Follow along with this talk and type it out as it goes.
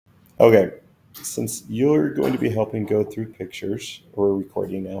Okay, since you're going to be helping go through pictures, or we're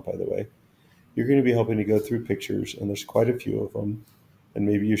recording now, by the way, you're going to be helping to go through pictures, and there's quite a few of them. And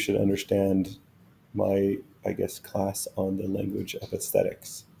maybe you should understand my, I guess, class on the language of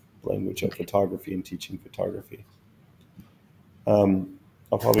aesthetics, language of Okay. photography, and teaching photography. Um,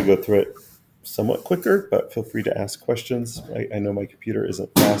 I'll probably go through it somewhat quicker, but feel free to ask questions. I know my computer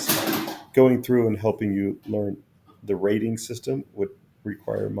isn't fast. Going through and helping you learn the rating system would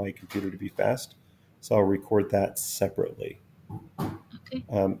require my computer to be fast. So I'll record that separately, Okay.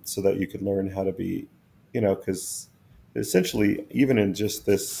 so that you could learn how to be, because essentially, even in just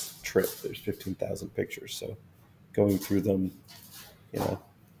this trip, there's 15,000 pictures. So going through them, you know,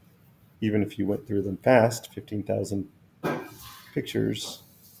 even if you went through them fast, 15,000 pictures,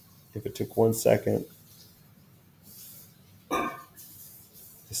 if it took 1 second,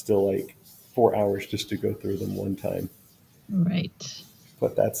 it's still like 4 hours just to go through them one time. Right.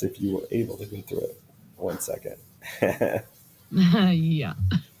 But that's if you were able to go through it 1 second. Yeah.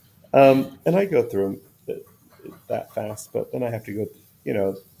 And I go through them that fast, but then I have to go, you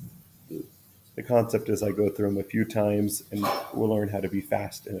know, the concept is I go through them a few times and we'll learn how to be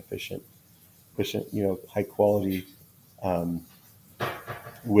fast and efficient, high quality, um,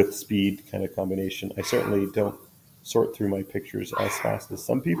 with speed kind of combination. I certainly don't sort through my pictures as fast as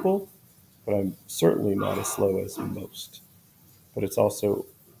some people, but I'm certainly not as slow as most. But it's also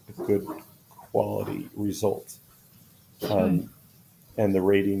a good quality result. Sure. Um, and the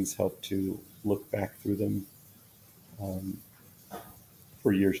ratings help to look back through them, um,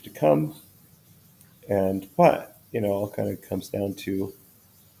 for years to come. But all kind of comes down to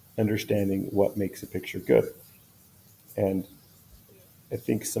understanding what makes a picture good. And I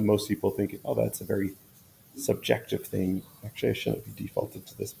think most people think, oh, that's a very subjective thing. Actually, I shouldn't be defaulted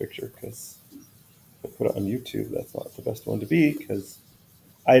to this picture because if I put it on YouTube, that's not the best one to be because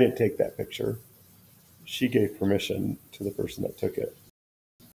I didn't take that picture. She gave permission to the person that took it.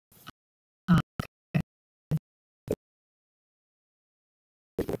 Uh,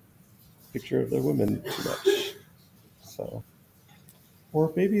 Picture of the women too much. So,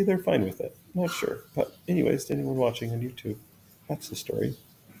 or maybe they're fine with it. Not sure. But anyways, to anyone watching on YouTube, that's the story.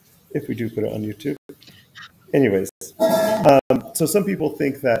 If we do put it on YouTube. Anyways, so some people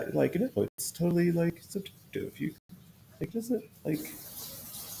think that like no, it's totally like subjective. You like doesn't like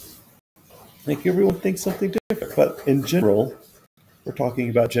everyone thinks something different. But in general, we're talking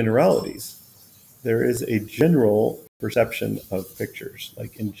about generalities. There is a general perception of pictures.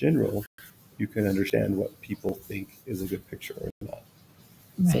 Like in general, you can understand what people think is a good picture or not.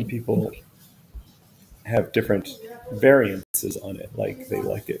 Some right. people have different variances on it, like they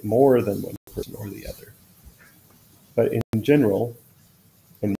like it more than one person or the other. But in general,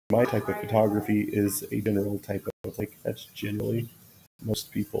 and my type of photography is a general type of like that's generally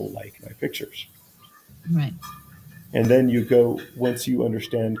most people like my pictures. Right. And then you go once you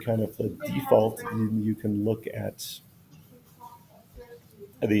understand kind of the default, then you can look at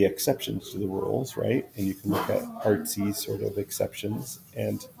the exceptions to the rules, right? And you can look at artsy sort of exceptions.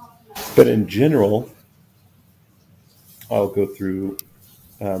 But in general, I'll go through,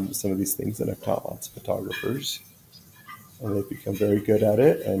 some of these things that I've taught lots of photographers, and they've become very good at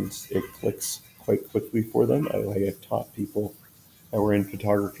it, and it clicks quite quickly for them. I have taught people that were in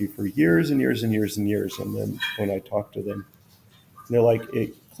photography for years and years and years and years, and then when I talk to them, they're like,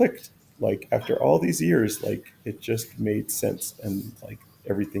 it clicked. Like after all these years, like it just made sense, and like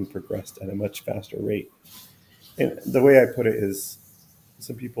everything progressed at a much faster rate. And the way I put it is,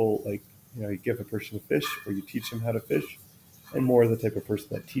 some people like, you give a person a fish or you teach them how to fish. I'm more the type of person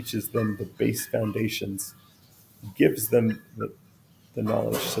that teaches them the base foundations, gives them the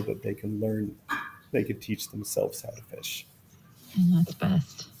knowledge so that they can learn, they can teach themselves how to fish. And that's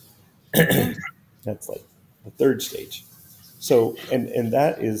best. Yes. That's like the third stage. So, and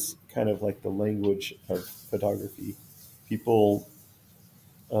that is kind of like the language of photography. People,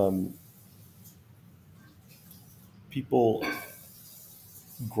 um, people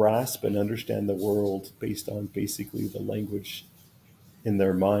grasp and understand the world based on basically the language in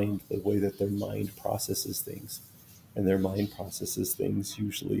their mind, the way that their mind processes things. And their mind processes things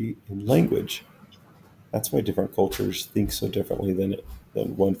usually in language. That's why different cultures think so differently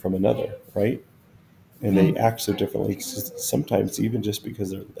than one from another, right? And they Right. act so differently, sometimes even just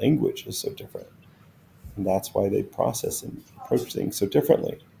because their language is so different. And that's why they process and approach things so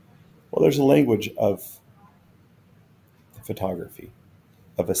differently. Well, there's a language of photography,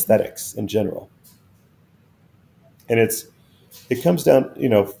 of aesthetics in general. And it comes down,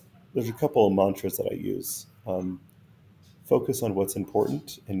 there's a couple of mantras that I use. Focus on what's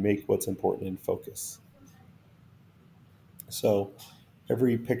important and make what's important in focus. So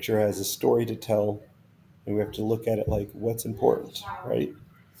every picture has a story to tell, and we have to look at it like what's important, right?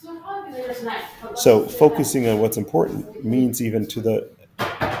 So focusing on what's important means even to the,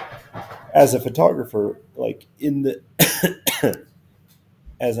 as a photographer, like in the,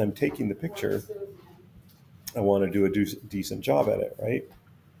 as I'm taking the picture, I want to do a decent job at it, right?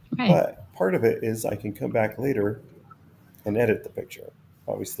 Right. But part of it is I can come back later and edit the picture.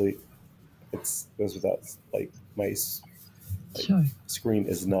 Obviously, it goes without, like my Sure. screen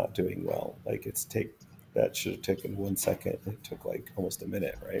is not doing well. Like that should have taken 1 second. It took like almost a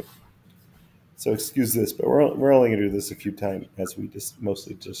minute, right? So excuse this, but we're only going to do this a few times as we just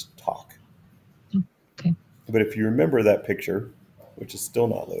mostly just talk. Okay. But if you remember that picture, which is still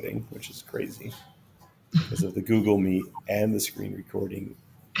not loading, which is crazy because of the Google Meet and the screen recording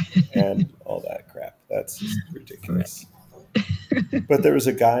and all that crap. That's just ridiculous. But there was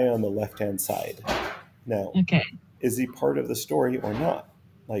a guy on the left-hand side. Now, Okay. is he part of the story or not?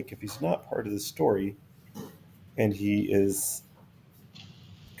 Like, if he's not part of the story and he is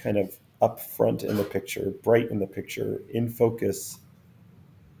kind of up front in the picture, bright in the picture, in focus,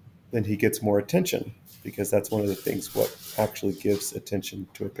 then he gets more attention, because that's one of the things what actually gives attention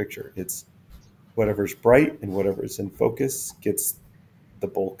to a picture. It's whatever's bright and whatever's in focus gets the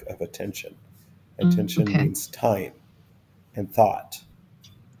bulk of attention. Attention Okay. means time and thought.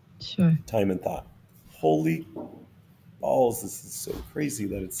 Sure. Time and thought. Holy balls, this is so crazy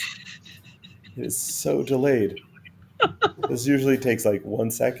that it is so delayed. This usually takes like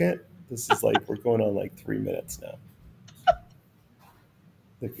 1 second. This is like, we're going on like 3 minutes now.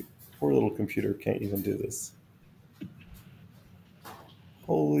 The poor little computer can't even do this.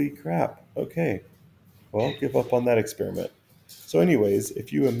 Holy crap. Okay. Well, give up on that experiment. So anyways,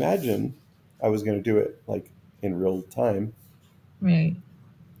 if you imagine I was going to do it like in real time. Right.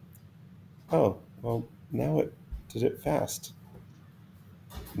 Oh, well, now it did it fast.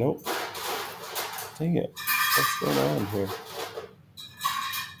 Nope. Dang it. What's going on here?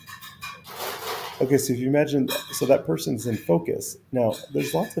 Okay, so if you imagine, so that person's in focus. Now,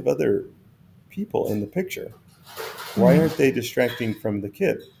 there's lots of other people in the picture. Why aren't they distracting from the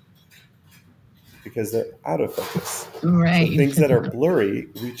kid? Because they're out of focus. Right. So things that are blurry,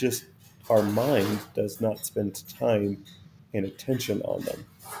 our mind does not spend time and attention on them.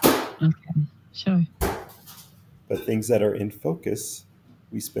 Okay. Sure. But things that are in focus,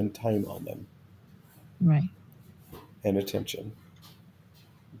 we spend time on them. Right. And attention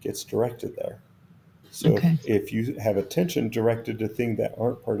gets directed there. So Okay. if you have attention directed to things that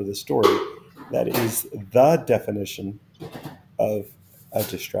aren't part of the story, that is the definition of a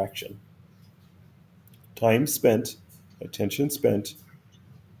distraction. Time spent, attention spent,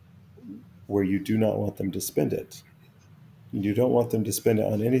 where you do not want them to spend it. You don't want them to spend it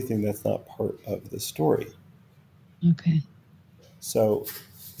on anything that's not part of the story. Okay. So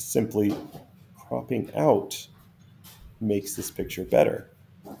simply cropping out makes this picture better.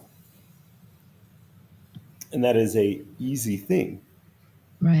 And that is a easy thing.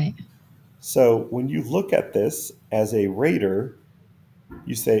 Right. So when you look at this as a rater,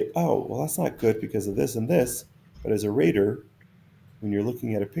 you say, oh, well, that's not good because of this and this. But as a rater, when you're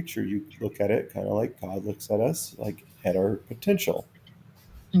looking at a picture, you look at it kind of like God looks at us, like at our potential.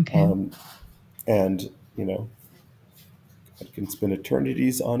 Okay. And, God can spend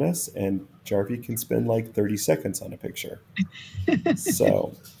eternities on us, and JARVIE can spend like 30 seconds on a picture.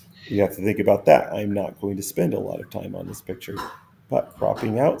 So you have to think about that. I'm not going to spend a lot of time on this picture, but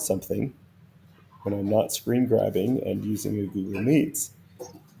cropping out something when I'm not screen grabbing and using a Google Meets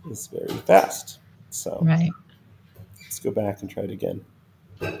is very fast. So Right. let's go back and try it again.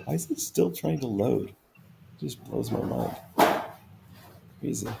 Why is it still trying to load? It just blows my mind.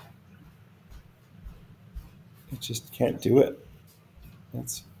 Crazy. It just can't do it.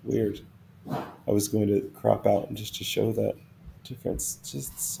 That's weird. I was going to crop out and just to show that difference. It's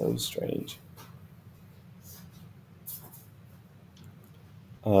just so strange.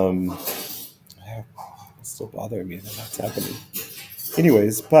 It's still bothering me that that's happening.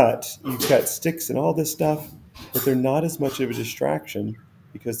 Anyways, but you've got sticks and all this stuff, but they're not as much of a distraction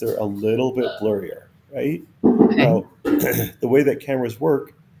because they're a little bit blurrier, right? Okay. Now, the way that cameras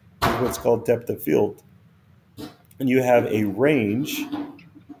work is what's called depth of field. And you have a range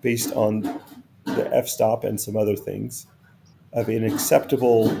based on the f-stop and some other things of an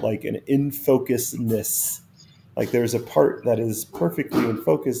acceptable, like an in-focusness. Like there's a part that is perfectly in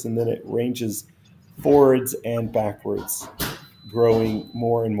focus and then it ranges forwards and backwards, growing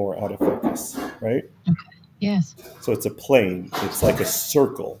more and more out of focus, right? Okay. Yes. So it's a plane. It's like a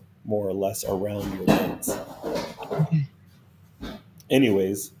circle, more or less, around your lens. Okay.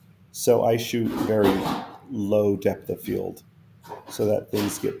 Anyways, so I shoot very low depth of field. so that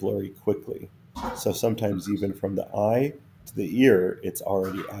things get blurry quickly. So sometimes even from the eye to the ear, it's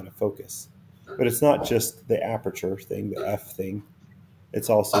already out of focus. But it's not just the aperture thing, the f thing. It's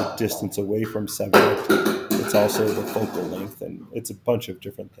also distance away from subject. It's also the focal length, and it's a bunch of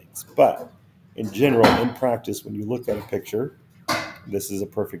different things. But in general, in practice, when you look at a picture, this is a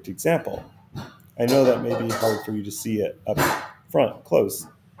perfect example. I know that may be hard for you to see it up front, close,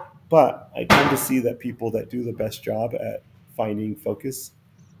 but I tend to see that people that do the best job at finding focus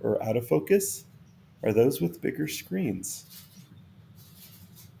or out of focus are those with bigger screens.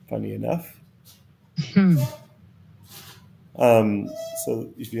 Funny enough.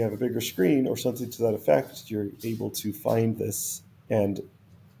 So if you have a bigger screen or something to that effect, you're able to find this. And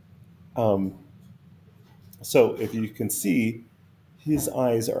so if you can see, his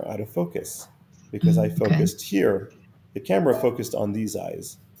eyes are out of focus because I focused here. The camera focused on these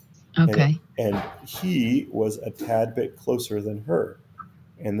eyes. Okay. And he was a tad bit closer than her.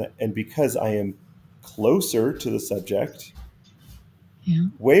 And because I am closer to the subject,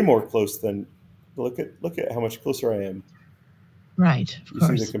 way more close than, look at how much closer I am. Right, of You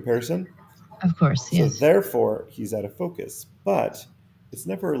course. see the comparison? Of course, yes. So therefore, he's out of focus. But it's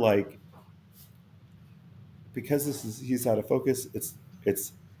never like, because he's out of focus,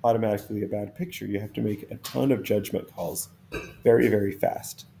 it's automatically a bad picture. You have to make a ton of judgment calls very, very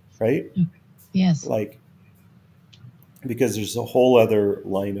fast, right? Yes. Like, because there's a whole other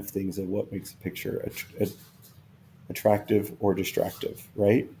line of things of what makes a picture attractive or distractive,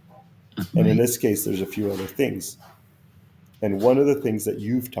 right? And in this case, there's a few other things. And one of the things that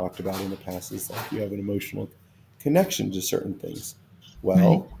you've talked about in the past is like you have an emotional connection to certain things.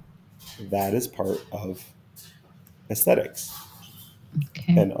 Well, that is part of aesthetics.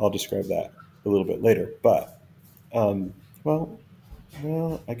 Okay. And I'll describe that a little bit later. But, well,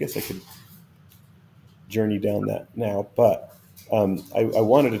 I guess I could journey down that now. But I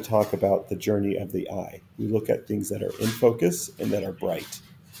wanted to talk about the journey of the eye. We look at things that are in focus and that are bright.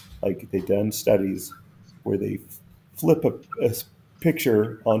 Like they've done studies where they flip a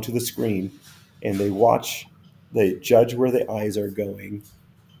picture onto the screen and they judge where the eyes are going,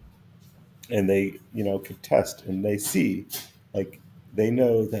 and they could test, and they see, like, they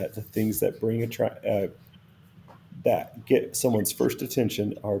know that the things that bring that get someone's first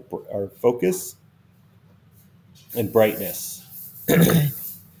attention are focus and brightness. Okay.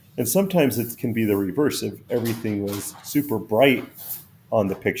 And sometimes it can be the reverse. If everything was super bright on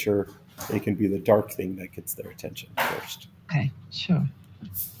the picture, it can be the dark thing that gets their attention first. Okay, sure.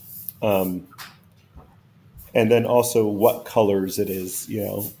 And then also what colors it is,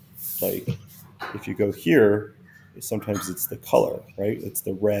 like if you go here, sometimes it's the color, right? It's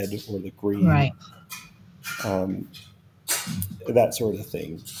the red or the green, Right. That sort of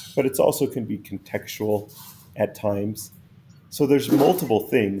thing. But it's also can be contextual at times. So there's multiple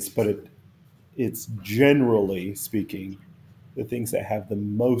things, but it's generally speaking, the things that have the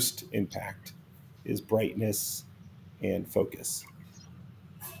most impact is brightness and focus.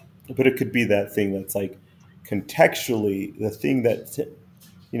 But it could be that thing that's like contextually the thing that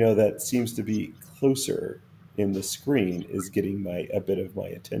that seems to be closer in the screen is getting a bit of my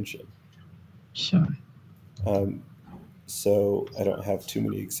attention. Sure. So I don't have too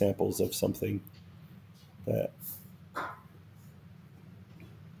many examples of something that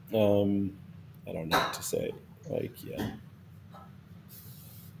I don't know what to say. Like, yeah.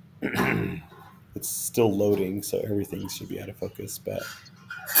 It's still loading, so everything should be out of focus. But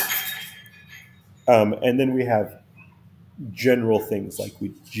and then we have general things, like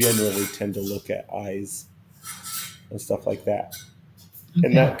we generally tend to look at eyes and stuff like that. Okay.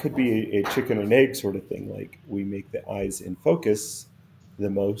 And that could be a chicken and egg sort of thing. Like we make the eyes in focus the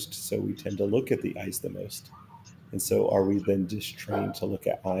most, so we tend to look at the eyes the most. And so are we then just trained to look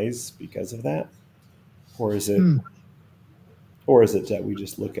at eyes because of that? Or is it that we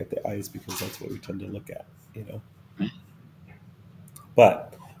just look at the eyes because that's what we tend to look at,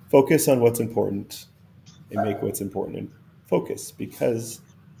 But focus on what's important and make what's important in focus, because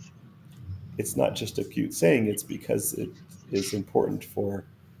it's not just a cute saying, it's because it is important for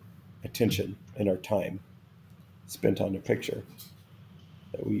attention and our time spent on a picture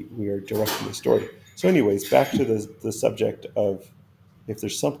that we are directing the story. So anyways, back to the subject of if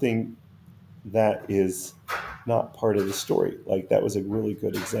there's something that is not part of the story. Like that was a really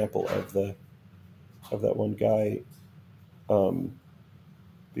good example of that one guy,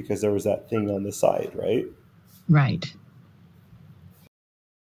 because there was that thing on the side, right? Right.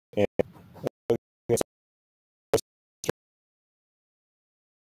 And I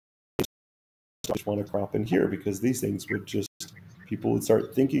just want to crop in here because these things people would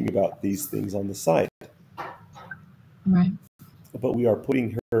start thinking about these things on the side. Right. but we are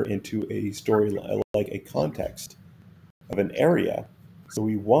putting her into a story, like a context of an area. So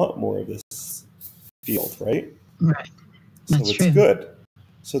we want more of this field, right? Right. So That's it's true. good.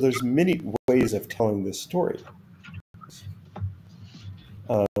 So there's many ways of telling this story.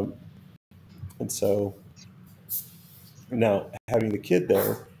 And so now having the kid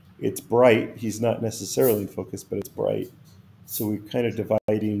there, it's bright. He's not necessarily in focus, but it's bright. So we're kind of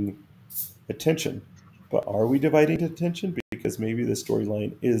dividing attention. But are we dividing attention? Because maybe the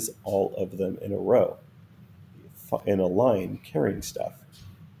storyline is all of them in a row, in a line, carrying stuff.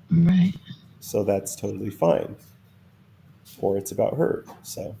 Right. So that's totally fine. Or it's about her.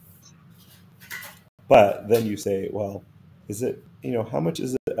 So, but then you say, well, is it, how much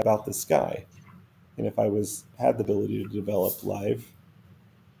is it about the sky? And if I had the ability to develop live,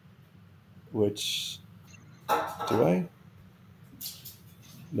 which do I?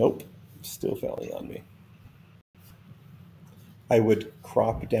 Nope, still failing on me. I would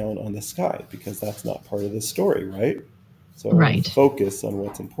crop down on the sky because that's not part of the story, right? So I want Right. to focus on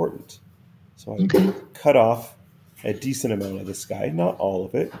what's important. So I Okay. cut off a decent amount of the sky, not all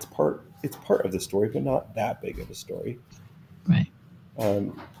of it. It's part of the story, but not that big of a story. Right.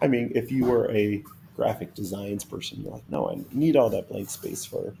 I mean, if you were a graphic designs person, you're like, no, I need all that blank space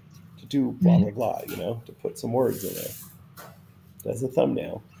to do blah blah blah, to put some words in there as a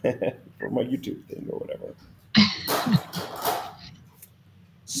thumbnail for my YouTube thing or whatever.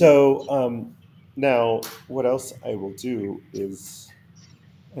 So now, what else I will do is,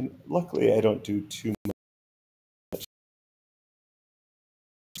 and luckily I don't do too much.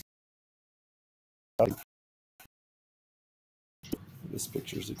 This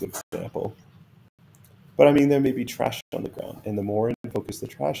picture is a good example. But I mean, there may be trash on the ground, and the more in focus the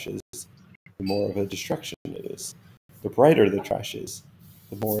trash is, the more of a distraction it is. The brighter the trash is,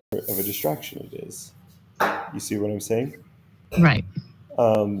 the more of a distraction it is. You see what I'm saying? Right.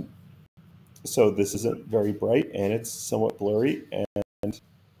 So this isn't very bright, and it's somewhat blurry, and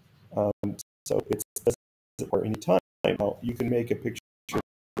so it doesn't work any time. Now, you can make a picture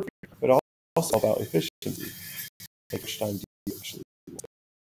perfect, but also about efficiency. Like, which time do you actually?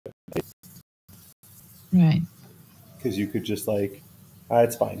 Right. Because you could just like,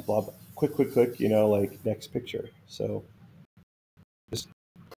 it's fine, blah, blah, quick, like next picture. So just,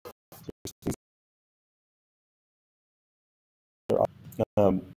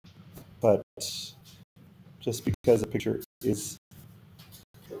 um, but just because a picture is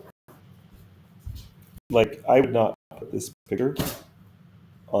like, I would not put this picture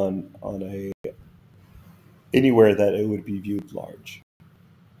on a anywhere that it would be viewed large,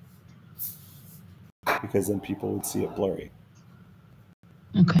 because then people would see it blurry.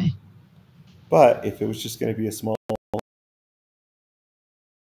 Okay. But if it was just going to be a small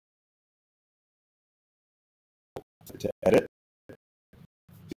to edit,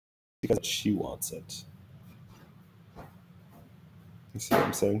 because she wants it. You see what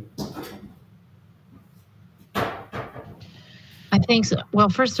I'm saying? I think so. Well,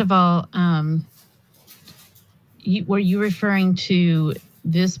 first of all, were you referring to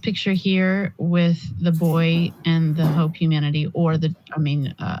this picture here with the boy and the Hope Humanity, or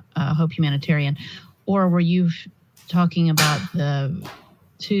Hope Humanitarian, or were you talking about the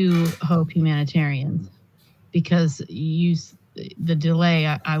two Hope Humanitarians? Because the delay,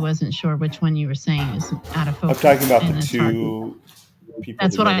 I wasn't sure which one you were saying is out of focus. I'm talking about the two people.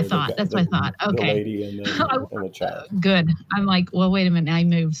 That's what I together, thought. That's what I thought. Okay. The lady and the child. Good. I'm like, well, wait a minute. I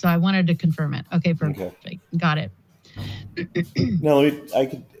moved, so I wanted to confirm it. Okay, perfect. Okay. Got it. Now, I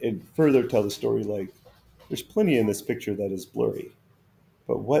could further tell the story. Like, there's plenty in this picture that is blurry,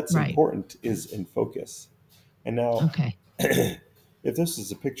 but what's important is in focus. And now, okay, if this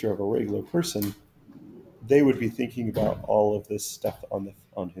is a picture of a regular person, they would be thinking about all of this stuff on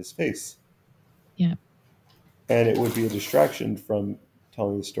his face. Yeah. And it would be a distraction from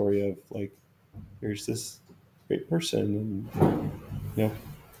telling the story of, like, here's this great person, and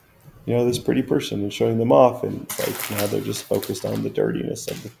this pretty person, and showing them off, and like now they're just focused on the dirtiness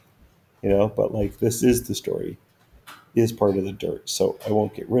of it, but like, this is the story, is part of the dirt, so I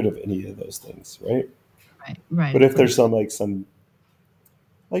won't get rid of any of those things, right? Right. But if there's some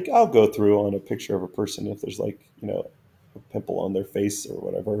I'll go through on a picture of a person, if there's like, a pimple on their face or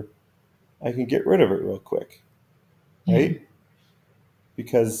whatever, I can get rid of it real quick, right? Yeah.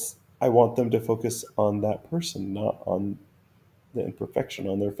 Because I want them to focus on that person, not on the imperfection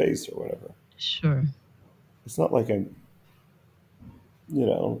on their face or whatever. Sure. It's not like it's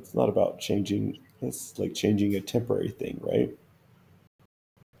not about changing. It's like changing a temporary thing, right?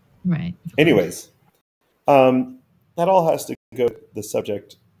 Right. Anyways, that all has to go with the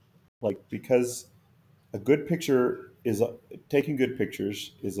subject, like, because a good picture is taking good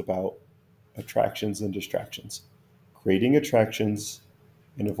pictures is about attractions and distractions, creating attractions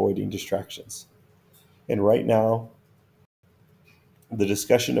and avoiding distractions. And right now, the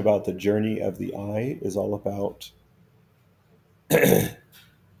discussion about the journey of the eye is all about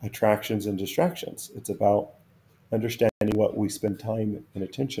attractions and distractions. It's about understanding what we spend time and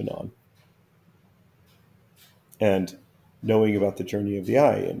attention on, and knowing about the journey of the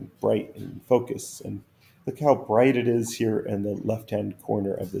eye and bright and focus. And look how bright it is here in the left-hand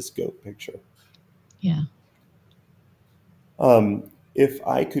corner of this goat picture. Yeah. If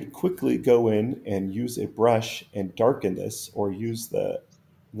I could quickly go in and use a brush and darken this, or use the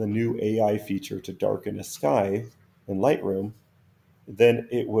new AI feature to darken a sky in Lightroom, then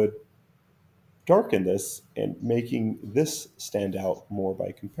it would darken this and making this stand out more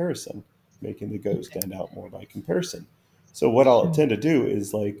by comparison, making the goat stand out more by comparison. So what I'll Sure. tend to do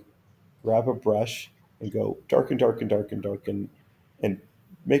is like grab a brush and go darken, darken, darken, darken, and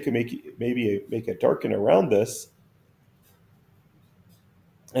make a darken around this,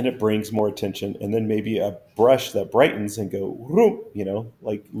 and it brings more attention. And then maybe a brush that brightens and go,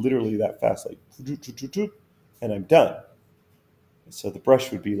 like literally that fast, like, and I'm done. So the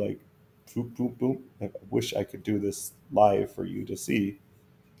brush would be like, boop, boop, boop. I wish I could do this live for you to see.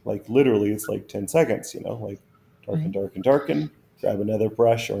 Like literally, it's like 10 seconds, like darken, Right. darken, darken, grab another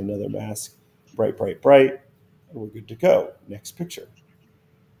brush or another mask, bright, bright, bright, and we're good to go. Next picture.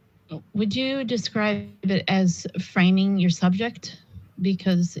 Would you describe it as framing your subject?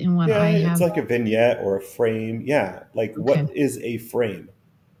 Because in what Yeah, I it's have, like a vignette or a frame. Yeah, like okay, what is a frame?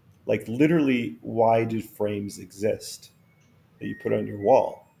 Like literally, why do frames exist that you put on your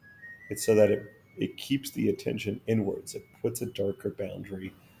wall? It's so that it keeps the attention inwards. It puts a darker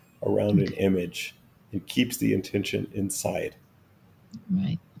boundary around an okay, image. It keeps the intention inside.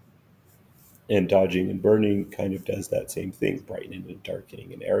 right. And dodging and burning kind of does that same thing, brightening and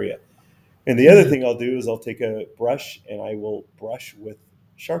darkening an area. And the other Yeah, thing I'll do is I'll take a brush and I will brush with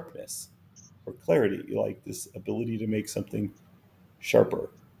sharpness or clarity, like this ability to make something sharper.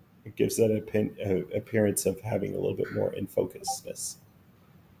 It gives that appearance of having a little bit more in focusedness,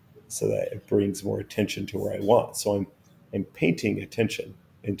 so that it brings more attention to where I want. So I'm painting attention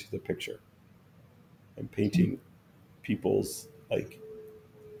into the picture. I'm okay, painting people's, like,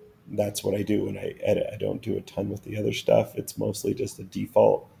 that's what I do when I edit. I don't do a ton with the other stuff. It's mostly just a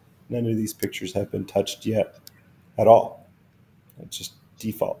default. None of these pictures have been touched yet at all. It's just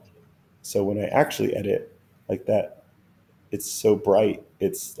default. So when I actually edit like that, it's so bright,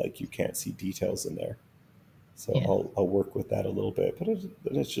 it's like you can't see details in there. So yeah, I'll work with that a little bit, but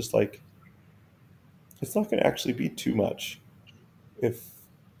then it's just like, it's not going to actually be too much if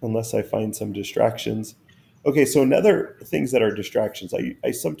unless I find some distractions. Okay, so another things that are distractions,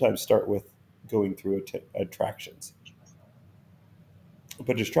 I sometimes start with going through attractions.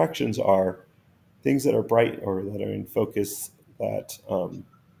 But distractions are things that are bright or that are in focus that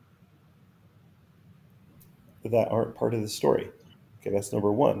aren't part of the story. Okay, that's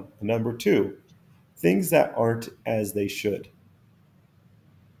number one. And number two, things that aren't as they should.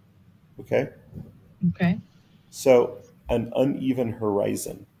 Okay, okay, so an uneven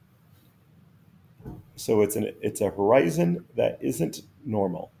horizon. So it's a horizon that isn't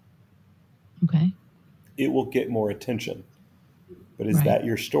normal. okay, It will get more attention. But is right, that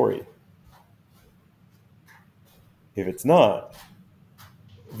your story? If it's not,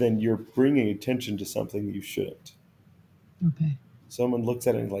 then you're bringing attention to something you shouldn't. okay, Someone looks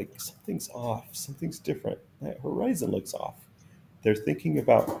at it and like, something's off, something's different. That horizon looks off. They're thinking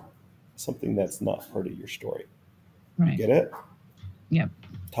about something that's not part of your story. You right. get it? Yep.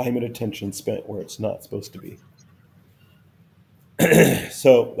 Time and attention spent where it's not supposed to be.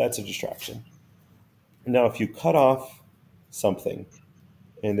 So that's a distraction. Now, if you cut off something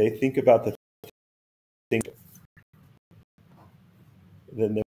and they think about the thing,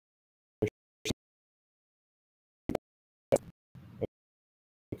 then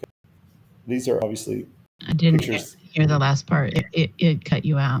these are obviously I didn't pictures. hear the last part. It cut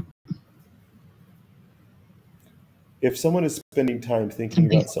you out. If someone is spending time thinking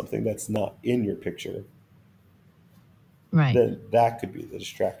Something, about something that's not in your picture, right, then that could be the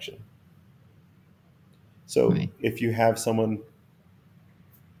distraction. So right. if you have someone,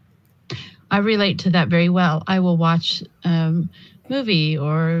 I relate to that very well. I will watch movie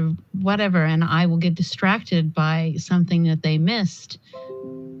or whatever, and I will get distracted by something that they missed,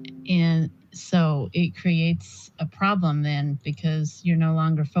 and so it creates a problem then because you're no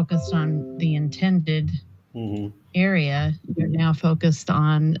longer focused on the intended mhm, area. You're now focused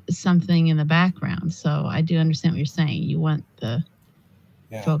on something in the background. So I do understand what you're saying. You want the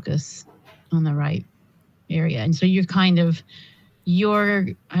yeah, focus on the right area. And so you're,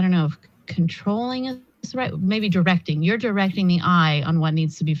 I don't know if controlling is right, maybe directing. You're directing the eye on what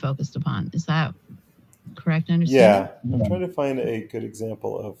needs to be focused upon. Is that correct understanding? Yeah, I'm trying to find a good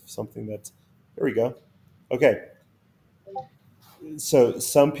example of something that's. There we go. Okay, so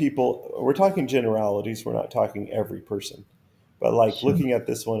some people, we're talking generalities, we're not talking every person, but like Sure. looking at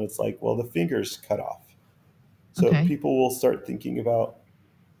this one, it's like, well, the finger's cut off. So Okay. people will start thinking about,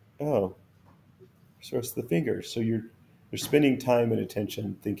 oh, so it's the finger. So you're spending time and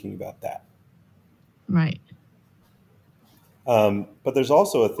attention thinking about that. Right. But there's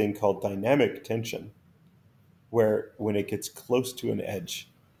also a thing called dynamic tension, where when it gets close to an edge,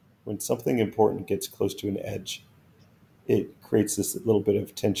 when something important gets close to an edge, it creates this little bit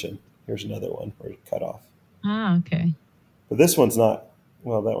of tension. Here's another one where it cut off. Ah, okay. But this one's not,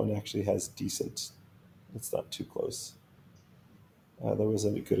 well, that one actually has decent, it's not too close. There was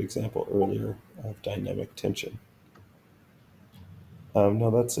a good example earlier of dynamic tension.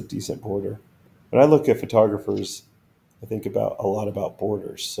 No, that's a decent border. When I look at photographers, I think about a lot about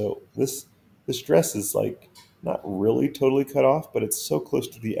borders. So this dress is like not really totally cut off, but it's so close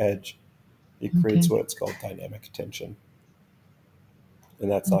to the edge, it creates Okay. what's called dynamic tension, and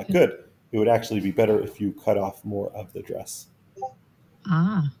that's not Okay. good. It would actually be better if you cut off more of the dress,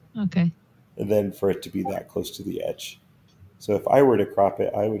 Ah, okay. and then for it to be that close to the edge. So if I were to crop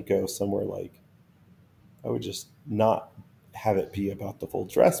it, I would go somewhere like I would just not have it be about the full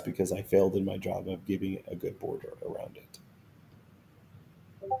dress because I failed in my job of giving it a good border around it.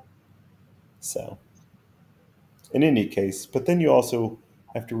 So, in any case, but then you also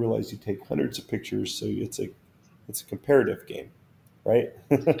have to realize you take hundreds of pictures, so it's a comparative game, right?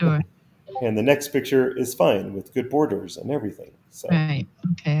 Sure. And the next picture is fine with good borders and everything. So, Right.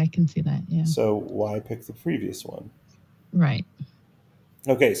 Okay. I can see that. Yeah. so why pick the previous one? Right.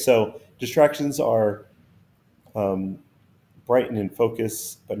 Okay, so distractions are um, brighten and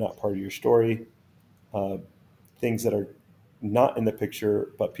focus, but not part of your story. Uh, Things that are not in the picture,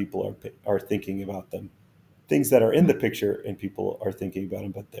 but people are thinking about them. Things that are in the picture and people are thinking about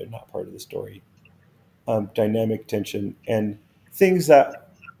them, but they're not part of the story. Dynamic tension and things that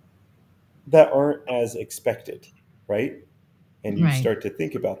aren't as expected, right? And you Right. start to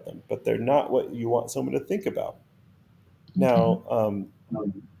think about them, but they're not what you want someone to think about. Okay. Now,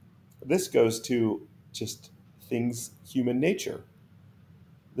 this goes to just things, human nature.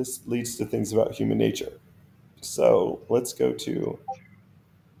 This leads to things about human nature. So let's find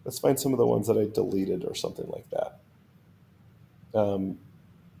some of the ones that I deleted or something like that, um,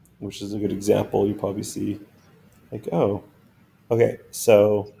 which is a good example. You probably see like, oh, okay,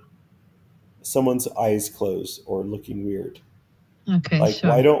 so someone's eyes closed or looking weird. Okay. Like,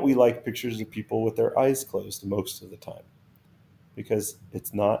 why Sure. don't we like pictures of people with their eyes closed most of the time? Because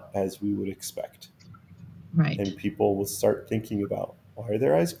it's not as we would expect. Right. And people will start thinking about why are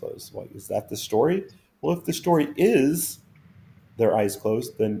their eyes closed? Why is that the story? Well, if the story is their eyes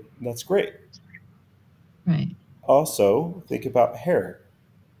closed, then that's great. Right. Also, think about hair.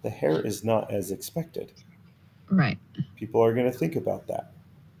 The hair is not as expected. Right. People are going to think about that.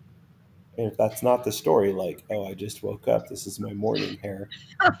 And if that's not the story, like, oh, I just woke up, this is my morning hair.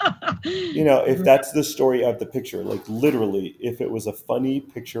 If that's the story of the picture, like literally, if it was a funny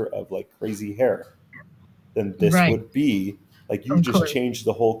picture of like crazy hair, then this Right. would be like you Of just course. changed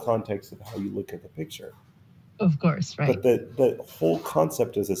the whole context of how you look at the picture. Of course. But Right. the whole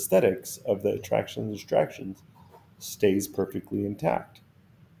concept as aesthetics of the attractions and distractions stays perfectly intact.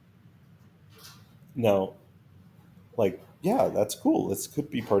 Now, like, yeah, that's cool. This could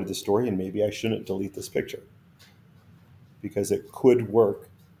be part of the story, and maybe I shouldn't delete this picture because it could work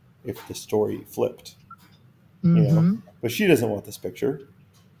if the story flipped, you know? Mm-hmm. But she doesn't want this picture.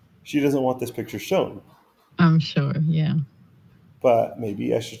 She doesn't want this picture shown. I'm sure. Yeah. But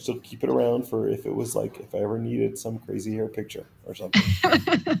maybe I should still keep it around for if it was like, if I ever needed some crazy hair picture or something.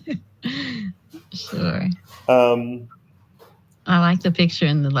 Sure. Um, I like the picture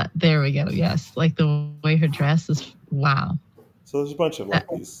in there we go. Yes. Like the way her dress is. Wow. so there's a bunch of That,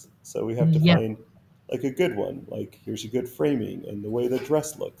 like these. So we have to yep. find like a good one. Like here's a good framing and the way the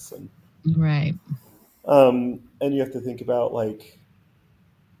dress looks, Right. and you have to think about like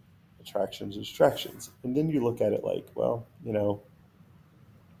attractions, distractions, and then you look at it like, well,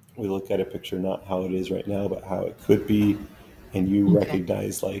 we look at a picture not how it is right now, but how it could be, and you Okay.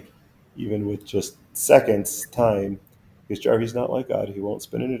 recognize like even with just seconds time, because Jarvie's not like God, he won't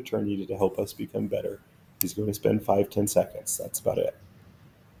spend an eternity to help us become better. He's going to spend 5-10 seconds. That's about it.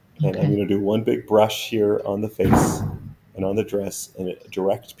 And I'm Okay. going to do one big brush here on the face and on the dress, and it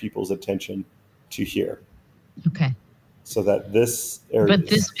direct people's attention to here, Okay. so that this area, But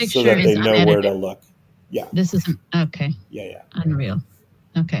this so picture that they is know where unedited. to look. Yeah, This isn't okay. yeah, yeah, Unreal.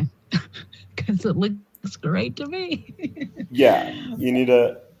 Okay. Because it looks great to me. yeah. You need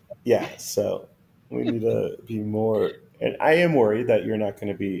to, yeah. So we need to be more. And I am worried that you're not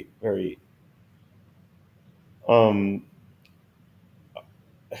going to be very, um,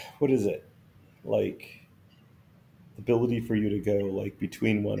 what is it like? Ability for you to go like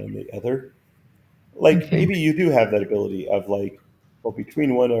between one and the other. Like Okay. maybe you do have that ability of like, well,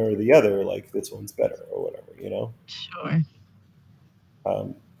 between one or the other, like this one's better or whatever. Sure.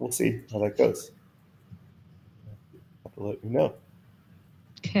 We'll see how that goes. I'll have to let you know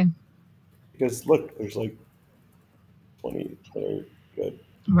Okay. because look, there's like 20 that are good.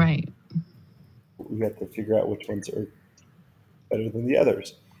 Right. We have to figure out which ones are better than the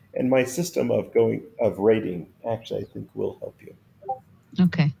others. And my system of rating actually I think will help you.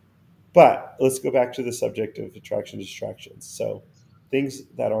 Okay. But let's go back to the subject of attraction distractions. So things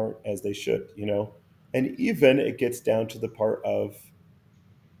that aren't as they should. And even it gets down to the part of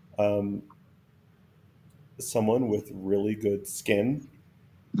um, someone with really good skin,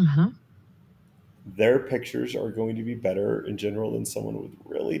 Uh-huh. their pictures are going to be better in general than someone with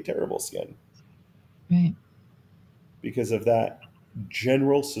really terrible skin Right. because of that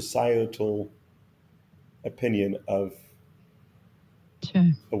general societal opinion of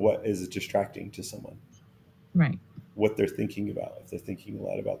Sure. what is distracting to someone, Right. what they're thinking about. If they're thinking a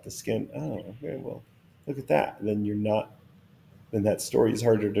lot about the skin, oh, okay, well, look at that. Then you're not, then that story is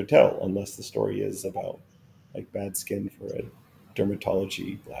harder to tell unless the story is about like bad skin for a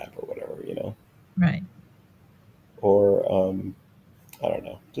dermatology lab or whatever. Right. Or I don't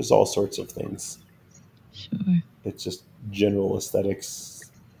know, just all sorts of things. Sure. It's just general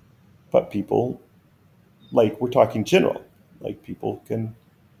aesthetics, but people like we're talking general. Like people can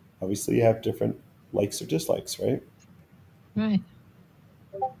obviously have different likes or dislikes, right? Right.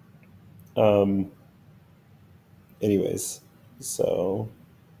 Um, anyways, so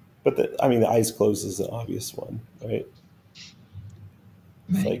but I mean, the eyes closed is an obvious one, right?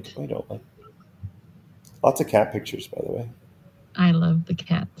 It's like Right. I don't like lots of cat pictures, by the way. I love the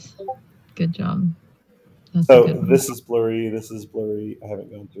cats. Good job. That's a So good one. this is blurry. This is blurry. I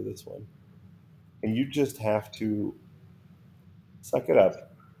haven't gone through this one, and you just have to suck it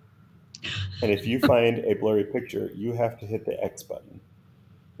up. And if you find a blurry picture, you have to hit the X button,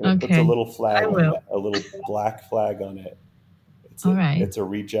 and it puts a Okay. little I flag on will. that, a little black flag on it. It's All a right. it's a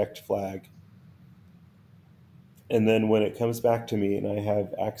reject flag. And then when it comes back to me and I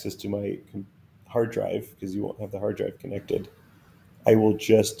have access to my hard drive because you won't have the hard drive connected, I will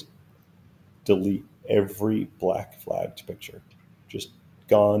just delete every black flagged picture, just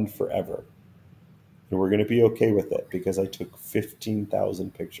gone forever. And we're going to be okay with it because I took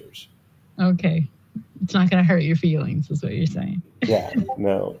 15,000 pictures. Okay. It's not going to hurt your feelings, is what you're saying. Yeah,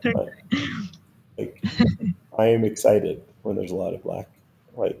 no, like I am excited when there's a lot of black.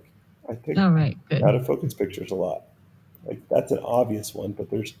 Like I take All right. out Good. of focus pictures a lot. Like that's an obvious one, but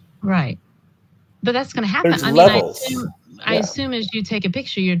Right. But that's going to happen. there's I mean, levels. I Yeah, assume as you take a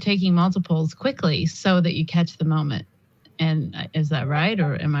picture, you're taking multiples quickly so that you catch the moment. And is that right,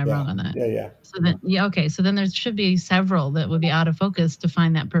 or am I yeah, wrong on that? yeah, yeah. So then, yeah, okay. So then there should be several that would be out of focus to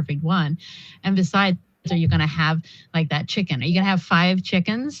find that perfect one. And besides, are you going to have like that chicken? Are you going to have 5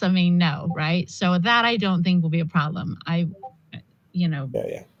 chickens? I mean, no, right? So that I don't think will be a problem. You know, Yeah,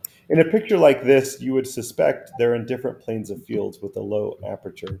 yeah. In a picture like this, you would suspect they're in different planes of fields with a low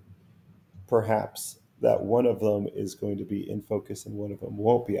aperture. Perhaps that one of them is going to be in focus and one of them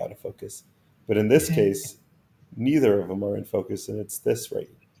won't be out of focus. But in this okay, case, neither of them are in focus, and it's this right.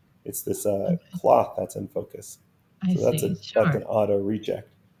 It's this okay, cloth that's in focus. I So see. that's an Sure. auto reject.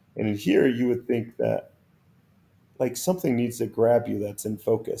 And in here, you would think that like something needs to grab you that's in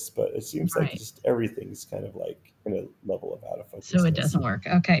focus, but it seems like Right. just everything's kind of like in a level of out of So it focusness. doesn't work.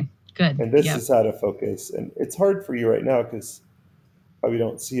 Okay. Good. And this Yep. is out of focus, and it's hard for you right now because probably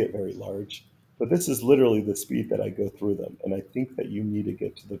don't see it very large. But this is literally the speed that I go through them, and I think that you need to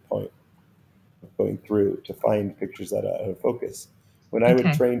get to the point of going through to find pictures that are out of focus. When I would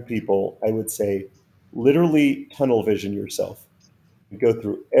Okay. train people, I would say, literally tunnel vision yourself and go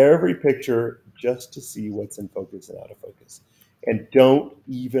through every picture just to see what's in focus and out of focus, and don't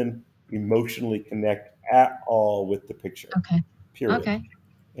even emotionally connect at all with the picture. Okay. Period. Okay.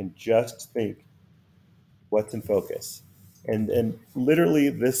 And just think what's in focus. And literally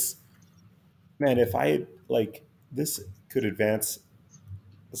this man, if I had like this could advance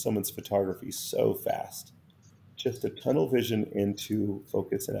someone's photography so fast. Just a tunnel vision into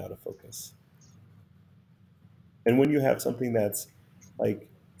focus and out of focus. And when you have something that's like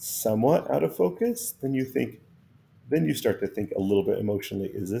somewhat out of focus, then you start to think a little bit emotionally,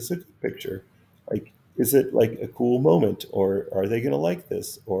 is this a good picture? Like is it like a cool moment, or are they going to like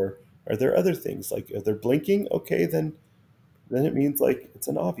this, or are there other things like, are they blinking? Okay, then it means like it's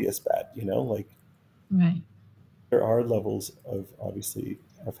an obvious bad, like Right. there are levels of obviously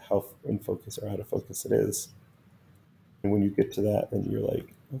of how in focus or out of focus it is. And when you get to that, then you're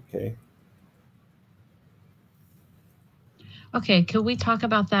like, okay. Okay, could we talk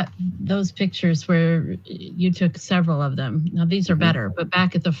about those pictures where you took several of them? Now these are better, but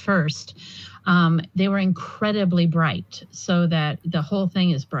back at the first, they were incredibly bright, so that the whole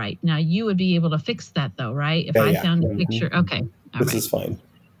thing is bright. Now you would be able to fix that though, right? If I found a picture, okay, all This right. is fine.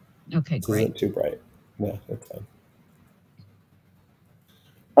 Okay, This great. isn't too bright. No, that's fine.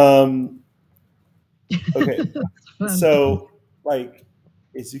 Okay, Fun. so like,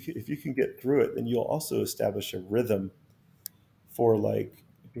 if you can get through it, then you'll also establish a rhythm for like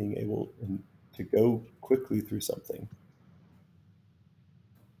being able to go quickly through something,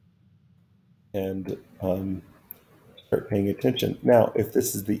 and start paying attention. Now, if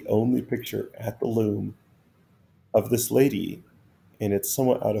this is the only picture at the loom of this lady and it's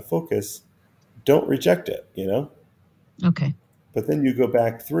somewhat out of focus, don't reject it. Okay. But then you go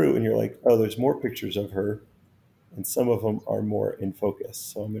back through and you're like, oh, there's more pictures of her, and some of them are more in focus.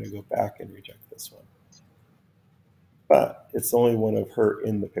 So I'm going to go back and reject this one. But it's only one of her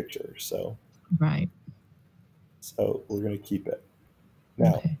in the picture. So Right. we're going to keep it.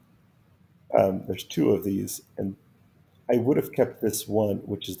 Now, Okay. there's two of these, and I would have kept this one,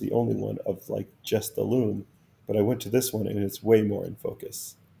 which is the only one of like just the loom, but I went to this one and it's way more in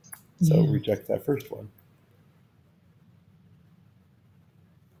focus. So Yeah. reject that first one.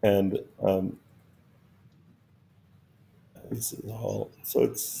 And this is all, so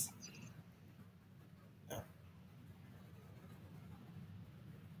it's,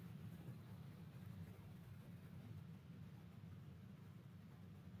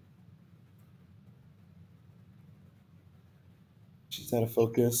 she's out of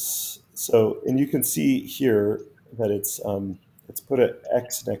focus. So, and you can see here that it's put an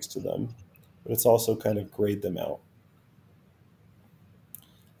X next to them, but it's also kind of grayed them out.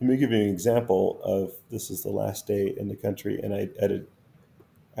 Let me give you an example of, this is the last day in the country, and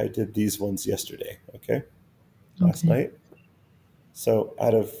I did these ones yesterday, okay? Last Okay. night. So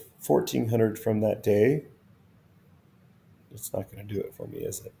out of 1,400 from that day, it's not going to do it for me,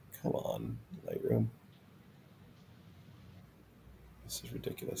 is it? Come on, Lightroom. This is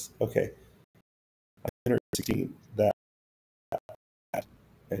ridiculous. Okay. 116 that,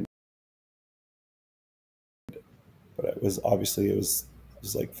 and but it was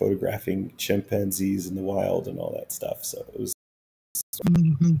like photographing chimpanzees in the wild and all that stuff. So it was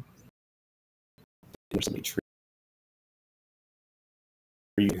Mm-hmm.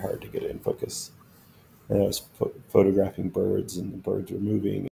 really hard to get it in focus. And I was photographing birds, and the birds were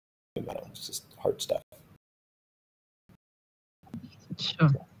moving, and it's just hard stuff.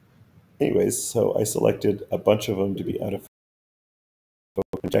 Sure. Anyways, so I selected a bunch of them to be out of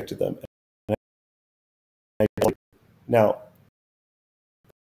focus, rejected them. Now,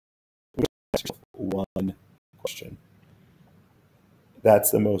 ask yourself one question.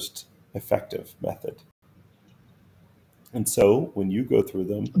 That's the most effective method. And so when you go through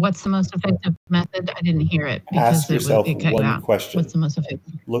them, What's the most effective method? I didn't hear it ask because yourself it cut you one out. question. What's the most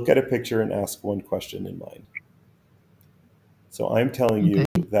effective? Look at a picture and ask one question in mind. So I'm telling Okay.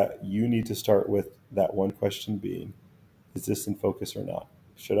 you that you need to start with that one question being, is this in focus or not?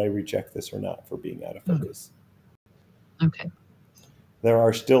 Should I reject this or not for being out of focus? Okay. There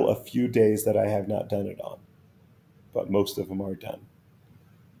are still a few days that I have not done it on, but most of them are done.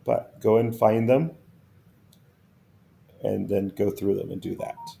 But go and find them and then go through them and do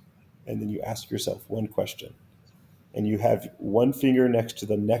that. And then you ask yourself one question. And you have one finger next to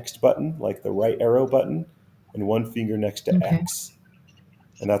the next button, like the right arrow button, and one finger next to Okay. X.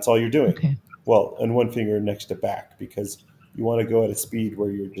 And that's all you're doing. Okay. Well, and one finger next to back, because you want to go at a speed where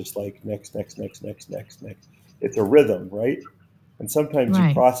you're just like next, next, next, next, next, next. It's a rhythm, right? And sometimes you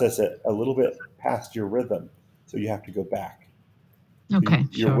Right. process it a little bit past your rhythm, so you have to go back. So Okay.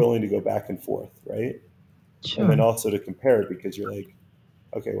 you're Sure. willing to go back and forth, right? And then Sure. also to compare it, because you're like,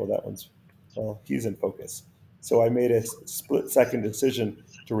 okay, well, he's in focus. So I made a split second decision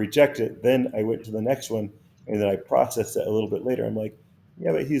to reject it. Then I went to the next one, and then I processed it a little bit later. I'm like,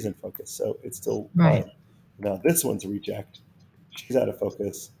 yeah, but he's in focus, so it's still Right. fine. Now this one's a reject. She's out of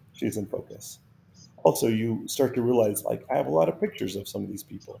focus. She's in focus. Also, you start to realize, like, I have a lot of pictures of some of these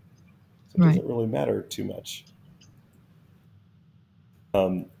people, so it Right. doesn't really matter too much.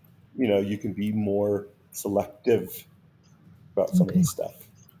 You can be more selective about some of Okay. this stuff.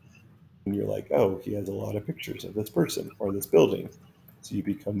 And you're like, oh, he has a lot of pictures of this person or this building. So you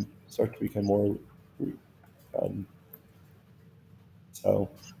start to become more Um, so,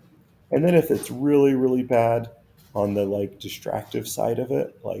 and then if it's really, really bad on the like distractive side of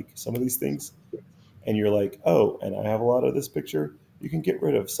it, like some of these things, and you're like, oh, and I have a lot of this picture, you can get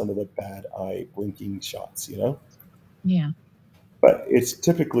rid of some of the bad eye blinking shots, you know? Yeah. But it's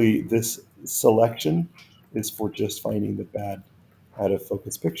typically this selection is for just finding the bad out of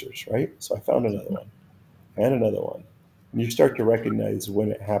focus pictures, right? So I found another one and another one. And you start to recognize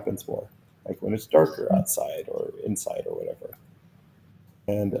when it happens more, like when it's darker outside or inside or whatever.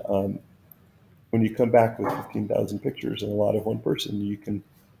 And when you come back with 15,000 pictures and a lot of one person, you can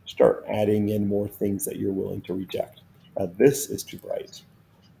start adding in more things that you're willing to reject. Now, this is too bright.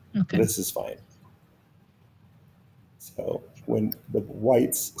 Okay. This is fine. So when the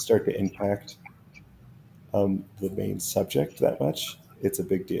whites start to impact the main subject that much, it's a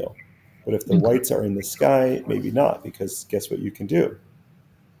big deal. But if the Okay. whites are in the sky, maybe not, because guess what you can do?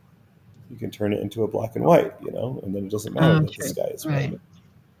 You can turn it into a black and white, you know, and then it doesn't matter Oh, that the true. sky is white. Right.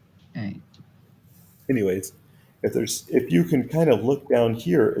 Right. Anyways, if you can kind of look down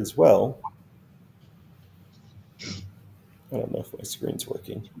here as well, I don't know if my screen's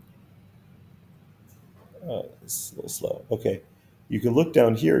working. It's a little slow. Okay, you can look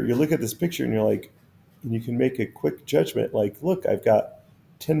down here. You look at this picture and you're like, and you can make a quick judgment. Like, look, I've got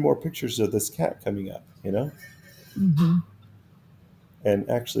 10 more pictures of this cat coming up. You know, Mm-hmm. and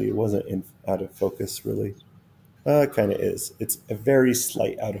actually, it wasn't out of focus really. It kind of is. It's a very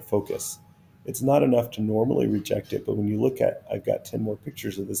slight out of focus. It's not enough to normally reject it, but when you look at, I've got 10 more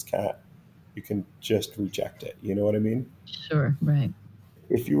pictures of this cat, you can just reject it. You know what I mean? Sure. Right.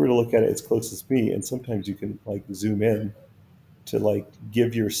 If you were to look at it as close as me, and sometimes you can like zoom in to like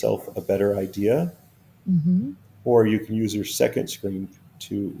give yourself a better idea, Mm-hmm. or you can use your second screen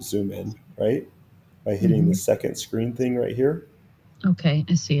to zoom in, right? By hitting the Mm-hmm. second screen thing right here. Okay.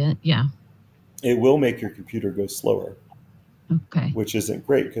 I see it. Yeah. It will make your computer go slower, Okay. which isn't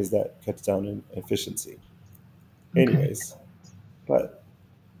great because that cuts down in efficiency. Okay. Anyways, but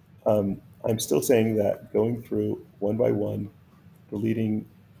I'm still saying that going through one by one, deleting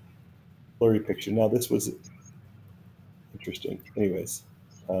blurry picture. Now, this was interesting. Anyways,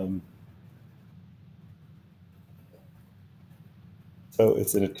 um, so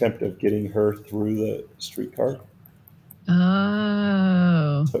it's an attempt of getting her through the streetcar.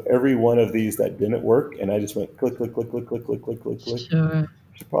 Oh. So every one of these that didn't work, and I just went click, click, click, click, click, click, click, click, click, Sure.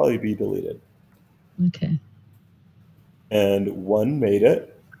 should probably be deleted. Okay. And one made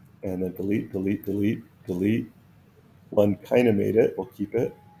it, and then delete, delete, delete, delete. One kind of made it. We'll keep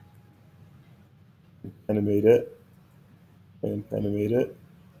it. Kind of made it, and kind of made it.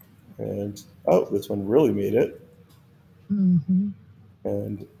 And oh, this one really made it. Mm-hmm.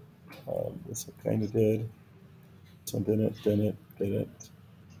 And this one kind of did. This one didn't, didn't, didn't,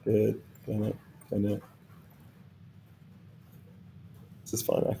 did, didn't, didn't. This is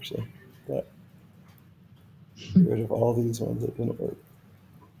fun actually. But get rid of all these ones that didn't work.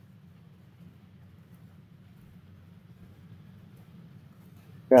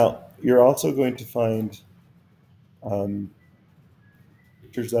 Now, you're also going to find um,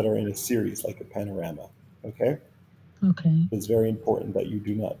 pictures that are in a series, like a panorama. Okay? Okay. It's very important that you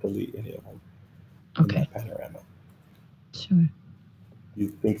do not delete any of them in Okay. that panorama. Sure. You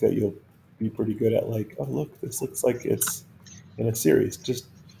think that you'll be pretty good at, like, oh, look, this looks like it's in a series. Just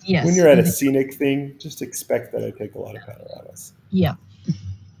when Yes. you're at I a think. scenic thing, just expect that I take a lot of panoramas. Yeah.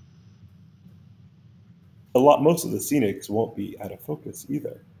 Most of the scenics won't be out of focus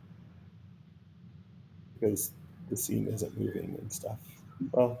either because the scene isn't moving and stuff.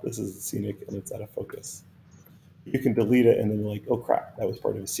 Well, this is the scenic and it's out of focus. You can delete it and then like, oh crap, that was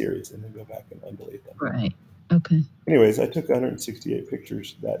part of a series, and then go back and undelete them. Right. Okay. Anyways, I took 168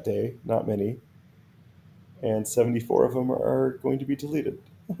 pictures that day, not many, and 74 of them are going to be deleted.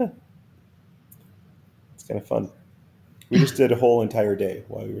 It's kind of fun. We just did a whole entire day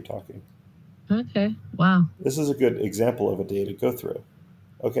while we were talking. Okay. Wow. This is a good example of a day to go through.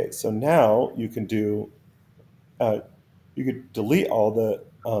 Okay, so now you can do, uh, you could delete all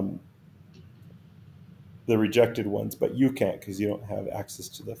the rejected ones, but you can't because you don't have access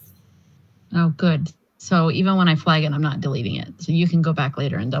to the. Oh, good. So even when I flag it, I'm not deleting it. So you can go back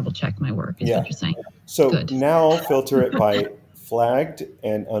later and double check my work, is Yeah. what you're saying. So Good. now filter it by flagged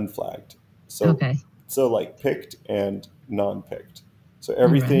and unflagged. So Okay. like picked and non-picked. So All right.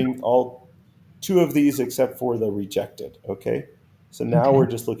 everything, all two of these except for the rejected. Okay. So now Okay. we're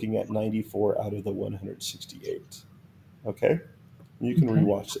just looking at 94 out of the 168. Okay. You can Okay.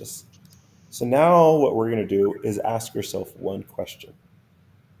 rewatch this. So now what we're going to do is ask yourself one question.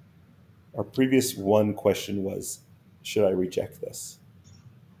 Our previous one question was, should I reject this?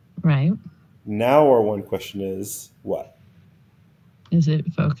 Right. Now our one question is what? Is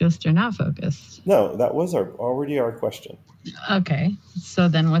it focused or not focused? No, that was already our question. Okay. So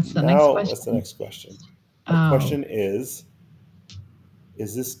then what's the next Now, what's the question? next question? Our Oh. question is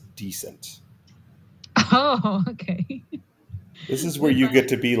this decent? Oh, okay. This is where Yes, you get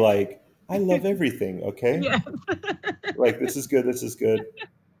to be like, I love everything, okay? yes. Like, this is good, this is good,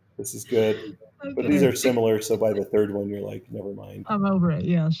 this is good. But these Okay. are similar, so by the third one, you're like, never mind. I'm over it.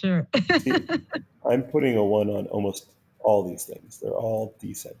 Yeah, sure. See, I'm putting a one on almost all these things. They're all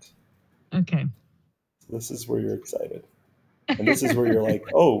decent. Okay. So this is where you're excited. And this is where you're like,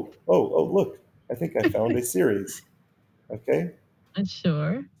 oh, look, I think I found a series. Okay?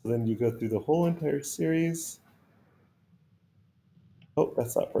 Sure. So then you go through the whole entire series. Oh,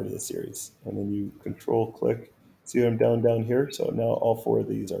 that's not part of the series. And then you control click. See I'm down here? So now all four of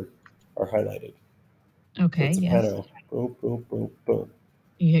these are highlighted. So Okay. it's a Yes. panel. Boom, boom, boom, boom.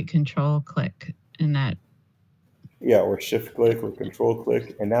 You hit control click and that. Yeah, or shift click or control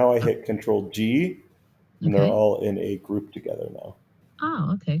click. And now I hit control G and they're Okay. all in a group together now.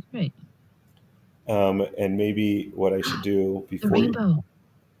 Oh, okay. Great. And maybe what I should do The before you, rainbow.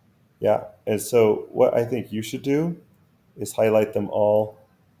 yeah. And so what I think you should do is highlight them all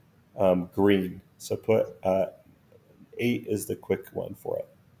green. So put 8 is the quick one for it.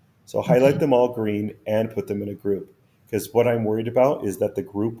 So highlight Okay. them all green and put them in a group. Because what I'm worried about is that the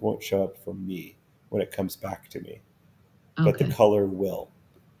group won't show up for me when it comes back to me, but the Okay. color will.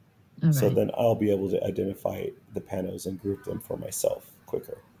 All So right. then I'll be able to identify the panels and group them for myself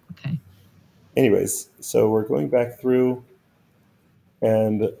quicker. Okay. Anyways, so we're going back through,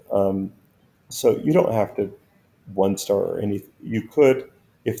 and so you don't have to one star or anything. You could,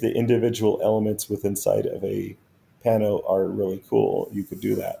 if the individual elements within inside of a panel are really cool, you could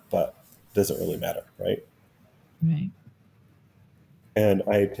do that, but it doesn't really matter, right? Right. And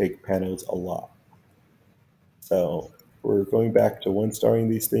I take panels a lot. So we're going back to one starring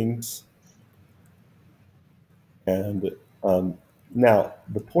these things. And now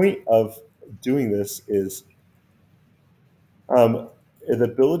the point of doing this is the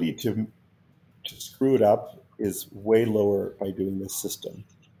ability to screw it up is way lower by doing this system.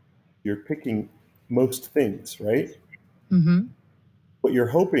 You're picking most things, right? Mm-hmm. What you're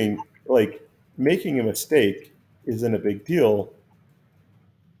hoping, like making a mistake, isn't a big deal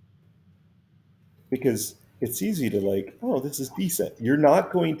because it's easy to like, oh, this is decent. You're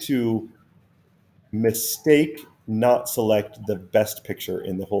not going to mistake not select the best picture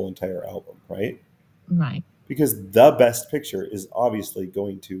in the whole entire album, right? Right. Because the best picture is obviously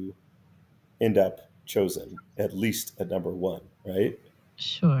going to end up chosen at least at number one, right?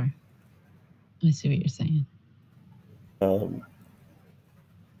 Sure. I see what you're saying. Um,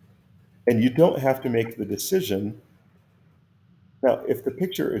 and you don't have to make the decision. Now, if the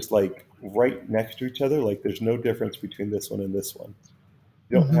picture is like right next to each other, like there's no difference between this one and this one,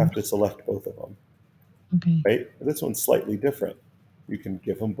 you don't Mm-hmm. have to select both of them, Okay. right? This one's slightly different. You can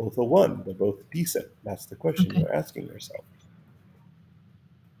give them both a one. They're both decent. That's the question Okay. you're asking yourself.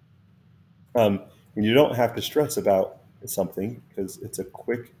 And you don't have to stress about something because it's a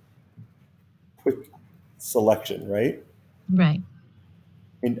quick selection, right? Right.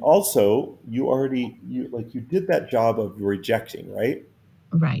 And also, you did that job of rejecting, right?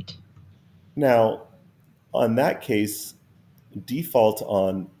 Right. Now, on that case, default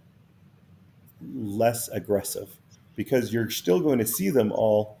on less aggressive because you're still going to see them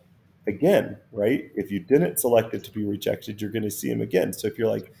all again, right? If you didn't select it to be rejected, you're going to see them again. So if you're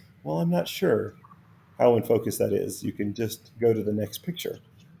like, well, I'm not sure how in focus that is, you can just go to the next picture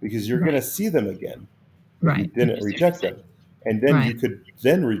because you're going to Right. see them again if you Right. I didn't see what you're reject saying. them. And then Right. you could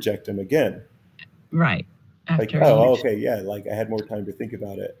then reject them again. Right. Like, After you. oh, okay, yeah, like I had more time to think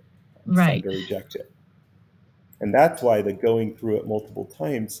about it. It's time Right. to reject it. And that's why the going through it multiple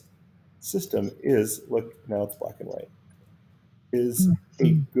times system is, look, now it's black and white, is a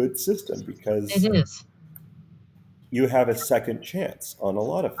Mhm. good system It because is. you have a second chance on a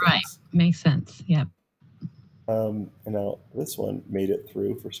lot of Right. things. Makes sense. Yep. And now this one made it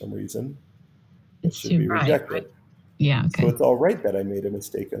through for some reason. It It's should too be bright. rejected. Yeah. So Okay. it's all right that I made a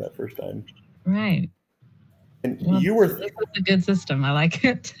mistake on that first time. Right. And Well, you this were, is a good system. I like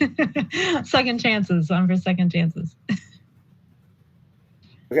it. Second chances. I'm for second chances.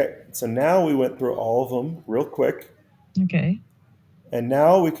 okay, so now we went through all of them real quick. Okay. And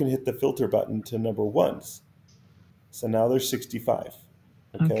now we can hit the filter button to number ones. So now there's 65.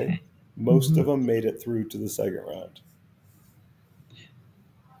 Okay. Okay. Most Hmm. of them made it through to the second round.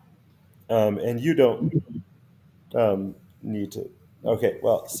 And you don't need to. Okay.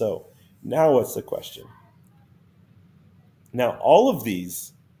 Well, so now what's the question? Now, all of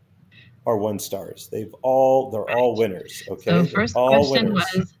these are 1 stars. They're all Right. winners. So Okay, they're first all question winners.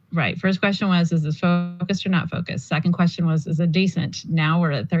 was right. First question was, is it focused or not focused? Second question was, is it decent? Now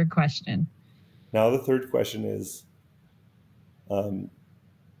we're at third question. Now the third question is, um,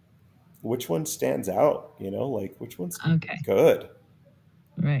 which one stands out? Like which one's Okay. good?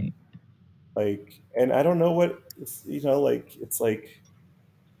 Right. Like, and I don't know what like it's like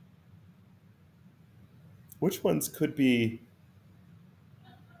which ones could be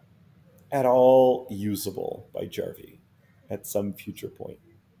at all usable by JARVIE at some future point.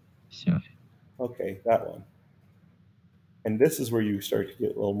 Sure. Okay, that one. And this is where you start to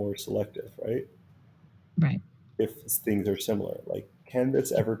get a little more selective, right? Right. If things are similar, like, can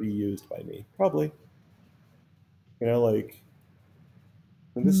this ever be used by me? Probably. Like,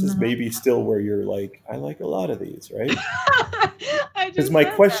 and this is No. maybe still where you're like, I like a lot of these, right? I Because just said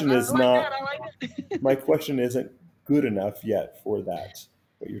that. I like that. I like my it. question isn't good enough yet for that,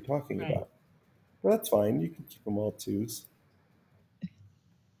 what you're talking Right. about. But that's fine. You can keep them all twos.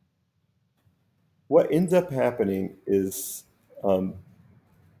 What ends up happening is um,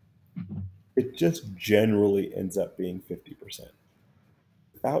 it just generally ends up being 50%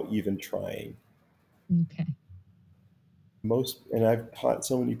 without even trying. Okay. And I've taught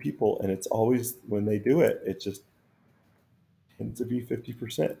so many people, and it's always when they do it, it just tends to be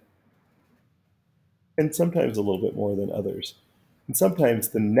 50%. And sometimes a little bit more than others. And sometimes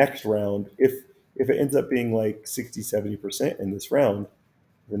the next round, if it ends up being like 60, 70% in this round,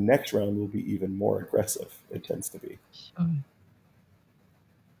 the next round will be even more aggressive. It tends to be. Sure.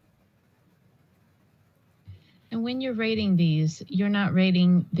 And when you're rating these, you're not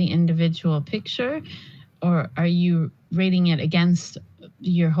rating the individual picture, or are you rating it against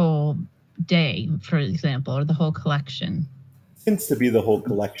your whole day, for example, or the whole collection? Tends to be the whole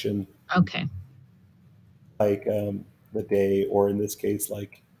collection, Okay. like the day, or in this case,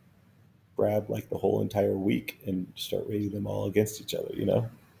 like grab like the whole entire week and start rating them all against each other.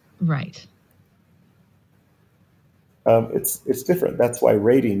 Right. It's different. That's why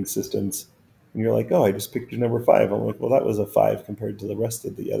rating systems, and you're like, oh, I just picked your number five. I'm like, well, that was a five compared to the rest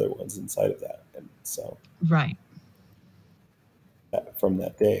of the other ones inside of that. And so Right. from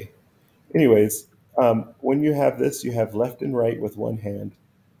that day. Anyways, when you have this, you have left and right with one hand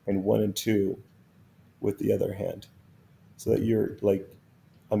and one and two with the other hand. So that you're like,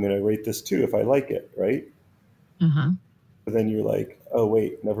 I'm going to rate this two if I like it, right? Uh huh. But then you're like, oh,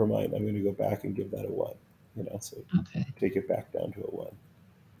 wait, never mind. I'm going to go back and give that a one, so Okay. take it back down to a one.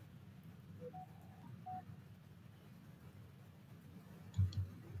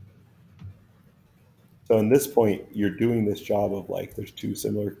 So in this point, you're doing this job of like, there's two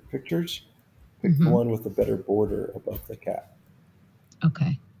similar pictures. Pick the Mm-hmm. one with the better border above the cat,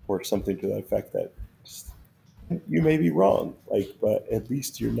 Okay. or something to that effect. That just, you may be wrong, like, but at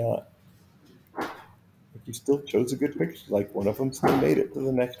least you're not. Like, you still chose a good picture. Like one of them still made it to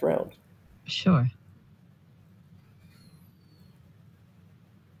the next round. Sure.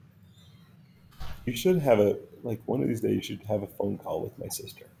 You should have one of these days. You should have a phone call with my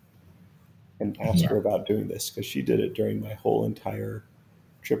sister and ask Yeah. her about doing this, because she did it during my whole entire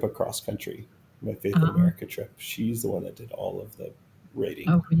trip across country, my Faith in Um, America trip. She's the one that did all of the rating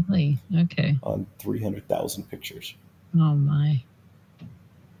oh, really? Okay. on 300,000 pictures. Oh, my.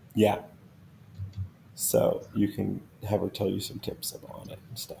 Yeah. So you can have her tell you some tips on it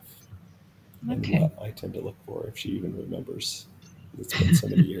and stuff, and Okay. what I tend to look for, if she even remembers. It's been so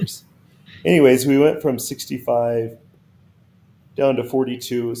many years. Anyways, we went from 65 down to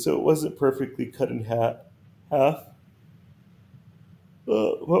 42, so it wasn't perfectly cut in half.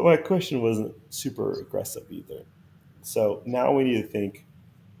 But my question wasn't super aggressive either. So now we need to think,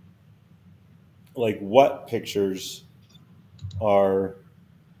 like, what pictures are.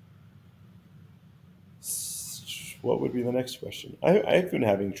 What would be the next question? I've been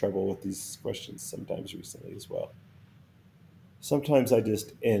having trouble with these questions sometimes recently as well. Sometimes I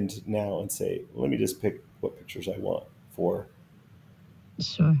just end now and say, let me just pick what pictures I want for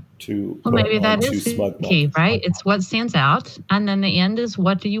Sure. to Well, put maybe that onto is the Smug Mug. key, right? It's what stands out. And then the end is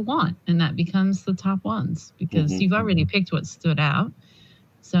what do you want? And that becomes the top ones because Hmm. you've already picked what stood out.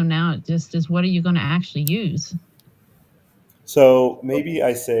 So now it just is what are you going to actually use? So maybe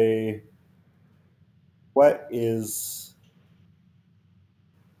I say, what is,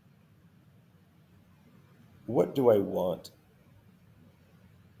 what do I want?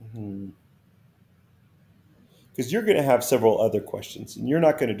 Hmm. Because you're going to have several other questions, and you're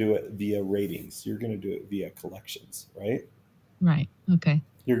not going to do it via ratings. You're going to do it via collections, right? Right. Okay.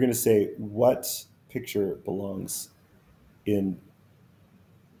 You're going to say, what picture belongs in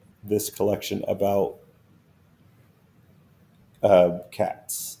this collection about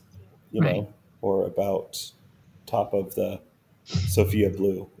cats? you Right. know, or about top of the Sophia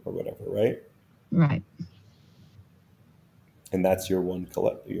blue or whatever, right? Right. And that's your one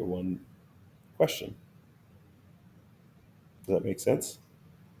question. Does that make sense?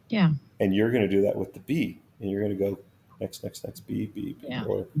 Yeah. And you're going to do that with the B, and you're going to go next, next, next, B, B, B, Yeah.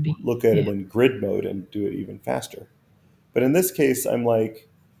 or B. look at it Yeah. in grid mode and do it even faster. But in this case, I'm like,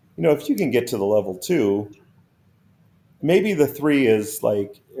 you know, if you can get to the level 2, maybe the 3 is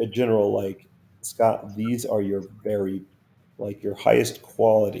like a general, like, Scott, these are your very, like, your highest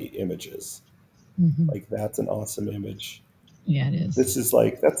quality images. Hmm. Like, that's an awesome image. Yeah, it is. This is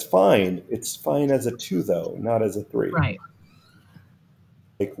like, that's fine. It's fine as a 2, though, not as a 3. Right.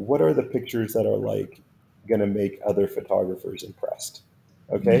 Like, what are the pictures that are like going to make other photographers impressed?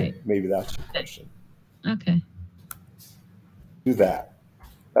 Okay, Right. maybe that's your question. Okay. Do that.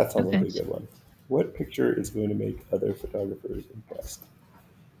 That sounds like Okay. a good one. What picture is going to make other photographers impressed?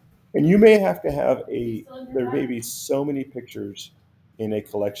 And you may have to have there may be so many pictures in a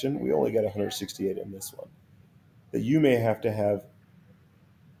collection. We only got 168 in this one. That you may have to have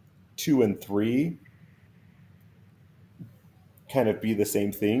 2 and 3 kind of be the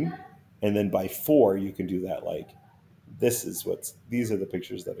same thing. And then by 4, you can do that. Like, these are the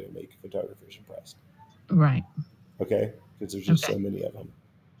pictures that will make photographers impressed. Right. Okay. Because there's just Okay. so many of them.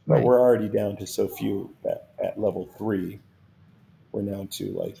 But Right. we're already down to so few that at level 3, we're now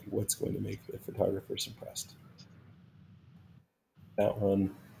to like what's going to make the photographers impressed. That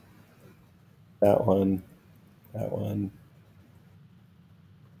one, that one, that one,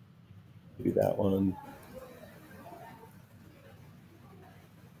 maybe that one.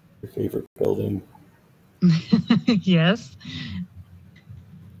 Your favorite building. Yes.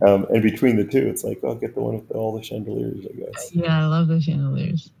 And between the two, it's like, oh, get the one with all the chandeliers, I guess. Yeah, I love the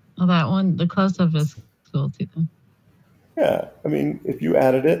chandeliers. Oh, that one, the close up is cool too. Yeah. I mean, if you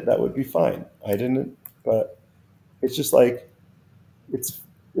added it, that would be fine. I didn't, but it's just like, it's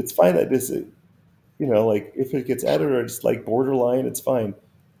it's fine that this, like if it gets added or it's like borderline, it's fine.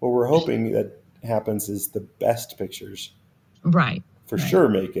 What we're hoping that happens is the best pictures Right. for Right. sure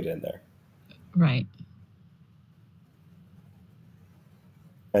make it in there. Right.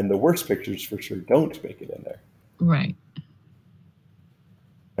 And the worst pictures for sure don't make it in there. Right.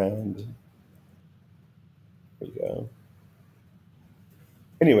 And there you go.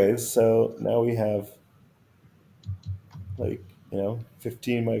 Anyways, so now we have like,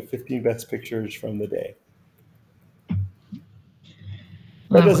 15 best pictures from the day. Well,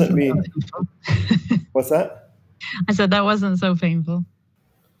 That that doesn't wasn't so mean, painful. what's that? I said that wasn't so painful.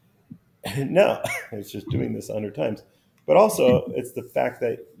 No, it's just doing this 100 times. But also, it's the fact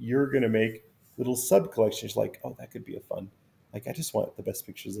that you're going to make little sub collections like, oh, that could be a fun. Like, I just want the best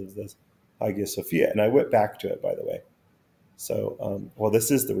pictures of this Hagia Sophia. And I went back to it, by the way. So, well, this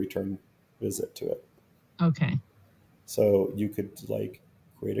is the return visit to it. Okay. So you could like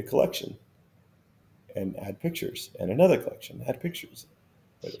create a collection and add pictures and another collection, add pictures.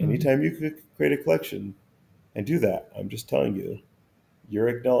 But Sure. anytime you could create a collection and do that, I'm just telling you, you're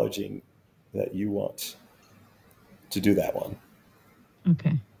acknowledging that you want to do that one.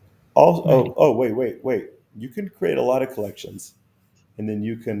 Okay. Also, Right. wait. You can create a lot of collections and then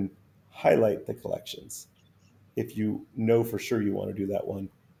you can highlight the collections if you know for sure you want to do that one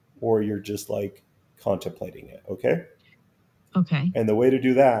or you're just like contemplating it. Okay. Okay. And the way to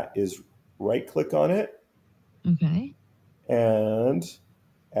do that is right click on it Okay. and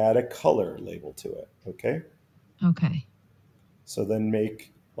add a color label to it. Okay. Okay. So then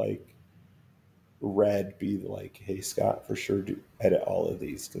make like red be like, hey, Scott, for sure do edit all of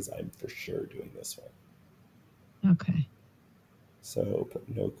these because I'm for sure doing this one. Okay. So put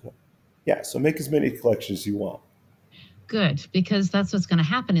no, yeah. So make as many collections as you want. Good, because that's what's going to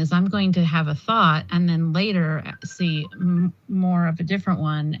happen is I'm going to have a thought and then later see more of a different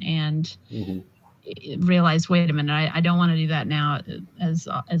one and Mm-hmm. realize, wait a minute, I don't want to do that now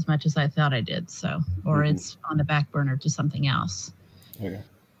as much as I thought I did. So, or Mm-hmm. it's on the back burner to something else. Okay.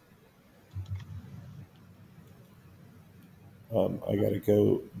 I got to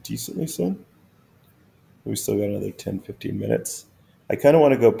go decently soon. We still got another 10, 15 minutes. I kind of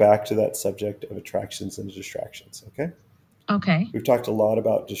want to go back to that subject of attractions and distractions. Okay. Okay. We've talked a lot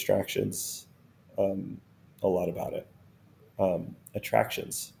about distractions, a lot about it.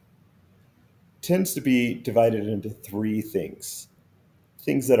 Attractions tends to be divided into 3 things: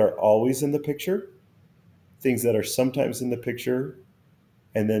 things that are always in the picture, things that are sometimes in the picture,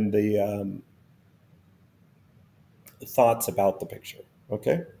 and then the thoughts about the picture.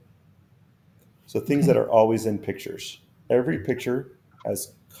 Okay. So things Okay. that are always in pictures. Every picture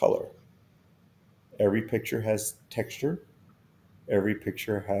has color. Every picture has texture. every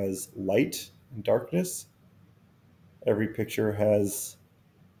picture has light and darkness. Every picture has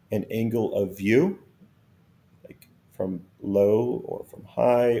an angle of view, like from low or from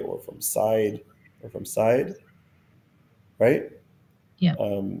high or from side right? Yeah.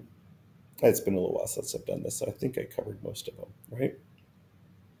 Um, it's been a little while since I've done this, so I think I covered most of them, right?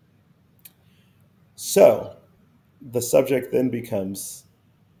 So the subject then becomes,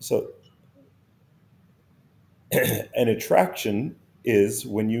 so an attraction is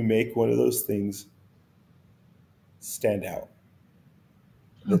when you make one of those things stand out,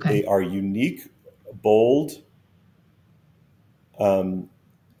 that Okay. they are unique, bold, um,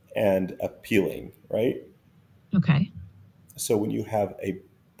 and appealing, right? Okay. So when you have a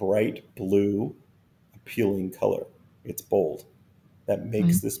bright blue, appealing color, it's bold. That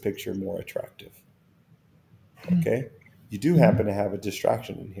makes Right. this picture more attractive. Okay. Okay? You do Hmm. happen to have a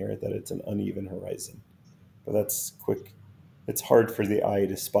distraction in here that it's an uneven horizon, but that's quick. It's hard for the eye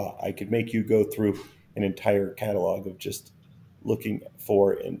to spot. I could make you go through an entire catalog of just looking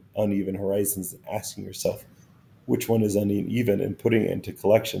for an uneven horizons and asking yourself which one is uneven and putting it into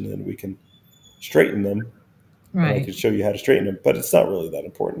collection, and then we can straighten them, and I Right. can show you how to straighten them. But it's not really that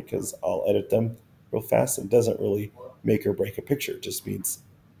important because I'll edit them real fast. And it doesn't really make or break a picture. It just means,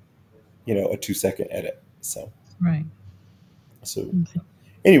 a 2-second edit. Right. So Okay.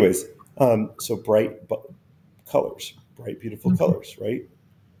 anyways, so colors, bright, beautiful Okay. colors, right?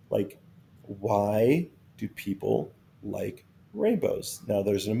 Like, why do people like rainbows? Now,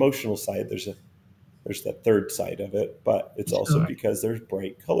 there's an emotional side. There's that third side of it, but it's also Sure. because there's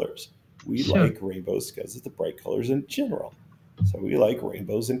bright colors. We Sure. like rainbows because of the bright colors in general. So we like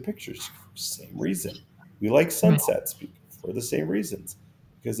rainbows in pictures, same reason. We like Right. sunsets for the same reasons,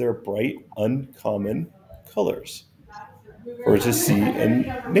 because they're bright, uncommon colors for to see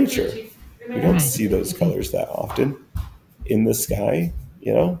in nature. We don't Right. see those Okay. colors that often in the sky,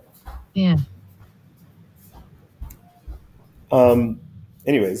 you know? Yeah. Um,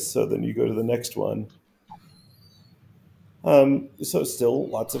 anyways, so then you go to the next one. So still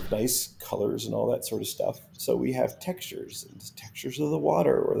lots of nice colors and all that sort of stuff. So we have textures, and the textures of the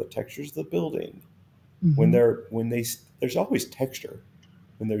water or the textures of the building. Hmm. There's always texture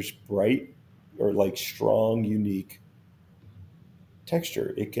when there's bright or like strong, unique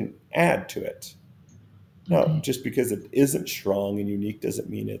texture. It can add to it. Now, Okay. just because it isn't strong and unique doesn't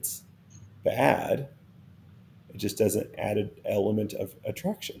mean it's bad. It just doesn't add an element of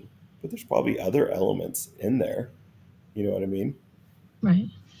attraction. But there's probably other elements in there. You know what I mean? Right.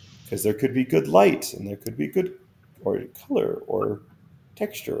 Because there could be good light and there could be good or color or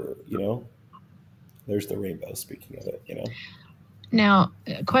texture. There's the rainbow. Speaking of it. Now,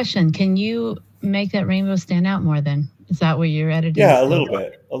 question: can you make that rainbow stand out more? Then is that what your editing Yeah, skills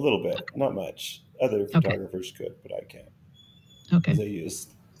a little bit, not much. Other are? Okay. photographers could, but I can't because Okay. they use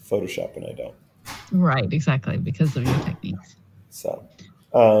Photoshop and I don't. Right. Exactly. Because of your techniques. So,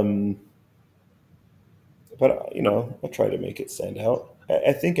 um, but I try to make it stand out.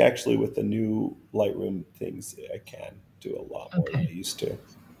 I think actually with the new Lightroom things, I can do a lot more than Okay. I used to,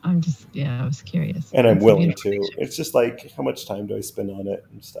 Yeah, I was curious. and I'm It's a willing beautiful to. picture. It's just like how much time do I spend on it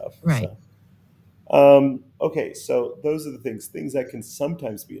and stuff. Right. Okay, so those are the things that can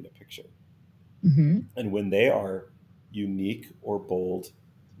sometimes be in a picture, Hmm. and when they are unique or bold,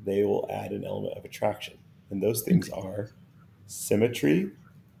 they will add an element of attraction, and those things Okay. are symmetry,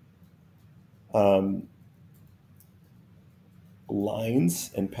 um,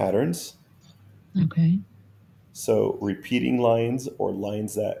 lines and patterns. Okay. So repeating lines or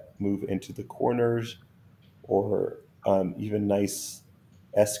lines that move into the corners or even nice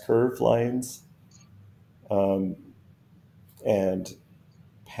S-curve lines, um, and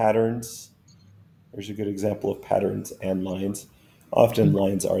patterns. There's a good example of patterns and lines. Often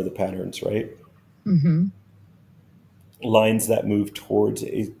lines are the patterns, right? Mm-hmm. Lines that move towards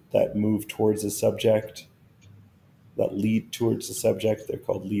a subject, that lead towards the subject. They're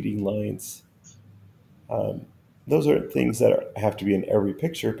called leading lines. Um, those are things that have to be in every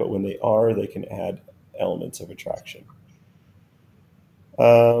picture, but when they are, they can add elements of attraction.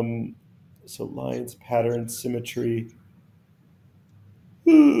 Um, so lines, patterns, symmetry.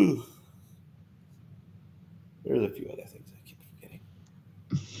 Ooh, there's a few other things I keep forgetting.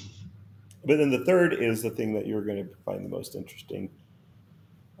 But then the third is the thing that you're going to find the most interesting,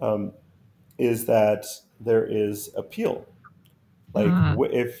 um, is that there is appeal. Like Uh,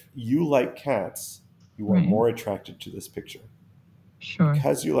 if you like cats, you are right. more attracted to this picture. Sure.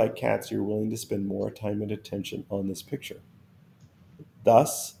 Because you like cats, you're willing to spend more time and attention on this picture.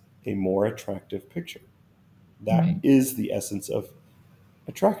 Thus, a more attractive picture. That Right. is the essence of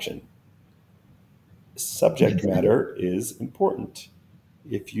attraction. Subject matter is important.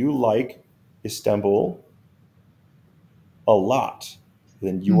 If you like Istanbul a lot,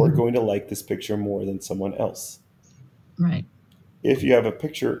 then you are Mhm. going to like this picture more than someone else. Right. If you have a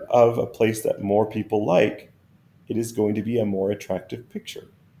picture of a place that more people like, it is going to be a more attractive picture.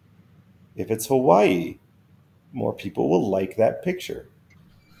 If it's Hawaii, more people will like that picture.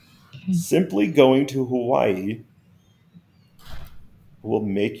 Okay. Simply going to Hawaii will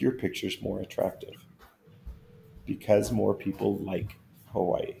make your pictures more attractive because more people like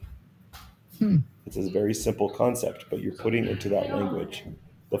Hawaii. Hmm. It's a very simple concept, but you're putting into that language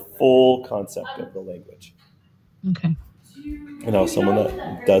the full concept of the language. Okay. You know, someone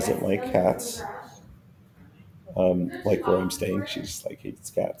that doesn't like cats, like where I'm staying, she just like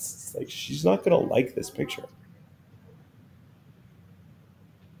hates cats. It's like she's not gonna like this picture.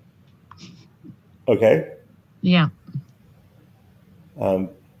 Okay, Yeah. um,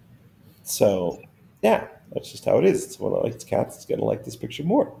 so yeah, that's just how it is. Someone that likes cats is gonna like this picture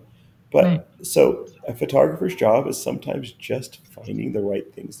more. Right. But so a photographer's job is sometimes just finding the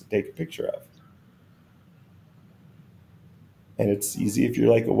right things to take a picture of. And it's easy if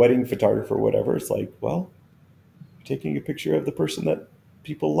you're like a wedding photographer or whatever. It's like, well, you're taking a picture of the person that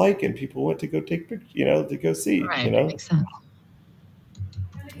people like and people want to go take pictures, you know, to go see, you Right. know. Makes sense.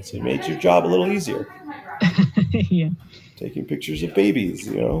 So it made your job a little easier. Yeah. Taking pictures of babies,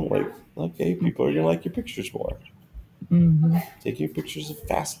 you know, like okay, people are gonna like your pictures more. Hmm. Taking pictures of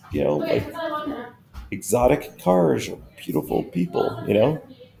fast, you know, like exotic cars or beautiful people, you know,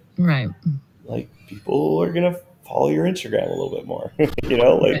 Right. like people are gonna follow your Instagram a little bit more, you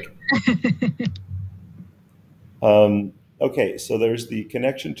know, Right. like okay, so there's the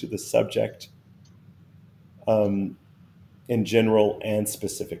connection to the subject um, in general and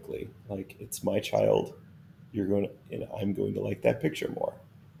specifically. Like it's my child, you're going to, you know, I'm going to like that picture more.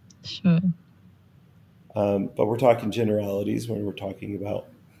 Sure. But we're talking generalities when we're talking about,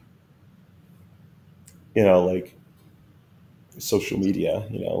 you know, like social media,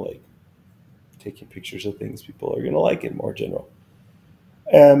 you know, like taking pictures of things people are going to like in more general.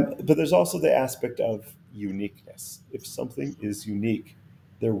 But there's also the aspect of uniqueness. If something is unique,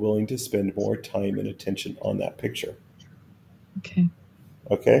 they're willing to spend more time and attention on that picture. Okay.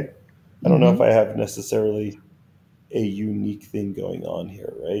 Okay. I don't know if Hmm. I have necessarily a unique thing going on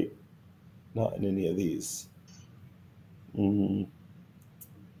here, right? Not in any of these. Mm,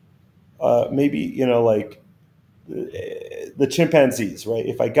 maybe, you know, like the chimpanzees, right?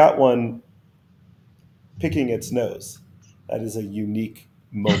 If I got one picking its nose, that is a unique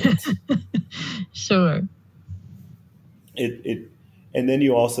moment. Sure. It, and then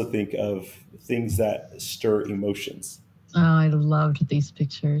you also think of things that stir emotions. Oh, I loved these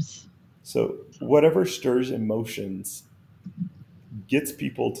pictures. So whatever stirs emotions gets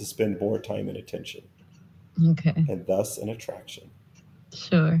people to spend more time and attention, Okay. and thus an attraction.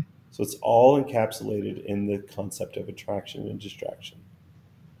 Sure. So it's all encapsulated in the concept of attraction and distraction.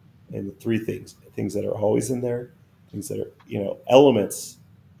 And the three things that are always in there, things that are, you know, elements,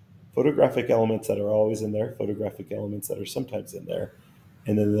 photographic elements that are always in there, photographic elements that are sometimes in there,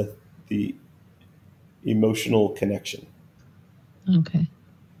 and then the emotional connection, Okay.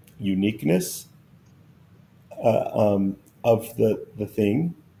 uniqueness of the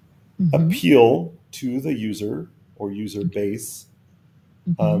thing, Hmm. appeal to the user or user base,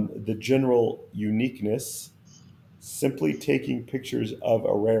 Okay. the general uniqueness. Simply taking pictures of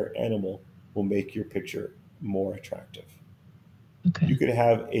a rare animal will make your picture more attractive. You Okay. could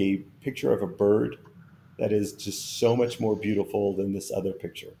have a picture of a bird that is just so much more beautiful than this other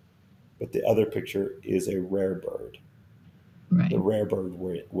picture, but the other picture is a rare bird. The Right. rare bird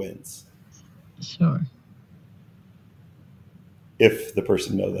wins Sure. if the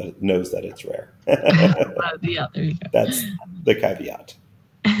person knows that it's rare. Yeah, there you That's the caveat.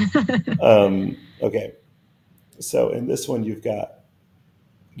 go. Okay, so in this one you've got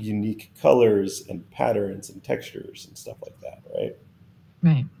unique colors and patterns and textures and stuff like that, right?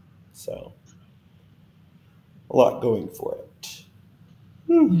 Right. So a lot going for it.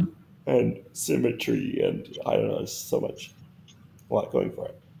 Yeah. And symmetry and I don't know, so much, a lot going for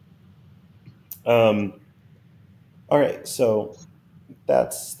it. All right, so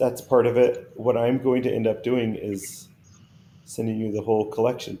that's part of it. What I'm going to end up doing is sending you the whole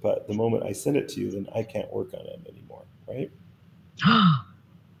collection, but the moment I send it to you, then I can't work on it anymore, right?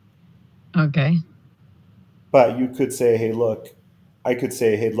 Okay. But you could say, hey, look, I could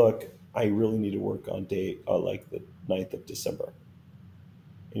say, hey, look, I really need to work on day like the 9th of December.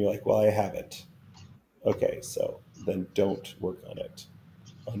 And you're like, well, I have it. Okay, so then don't work on it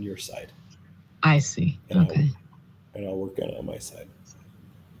on your side, I see. and Okay. I'll work on it on my side.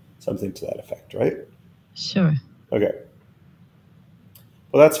 Something to that effect, right? Sure. Okay.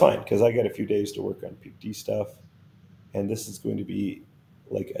 Well, that's fine because I got a few days to work on PPD stuff, and this is going to be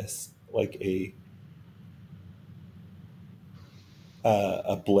like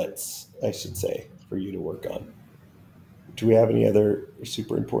a blitz, I should say, for you to work on. Do we have any other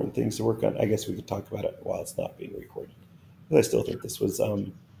super important things to work on? I guess we could talk about it while it's not being recorded. But I still think this was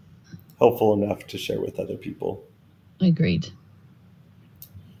helpful enough to share with other people. Agreed.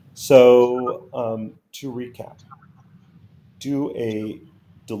 So, to recap, do a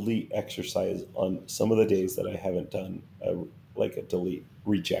delete exercise on some of the days that I haven't done like a delete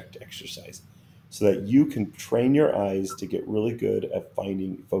reject exercise so that you can train your eyes to get really good at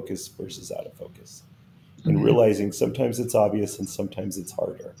finding focus versus out of focus and Okay. realizing sometimes it's obvious and sometimes it's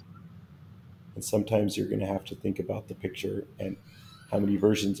harder. And sometimes you're going to have to think about the picture and how many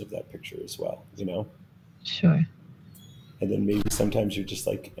versions of that picture as well, you know? Sure. And then maybe sometimes you're just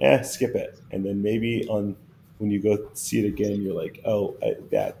like, skip it. And then maybe on when you go see it again, you're like, oh,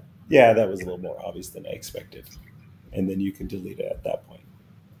 that was a little more obvious than I expected. And then you can delete it at that point.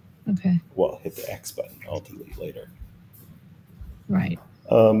 Okay. Well, hit the X button. I'll delete later. Right.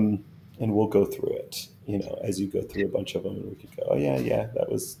 And we'll go through it, you know, as you go through a bunch of them, and we could go, oh yeah, that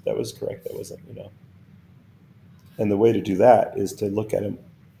was correct. That wasn't, you know. And the way to do that is to look at them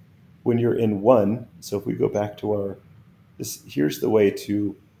when you're in one. So if we go back to here's the way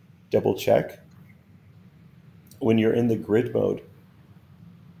to double check. When you're in the grid mode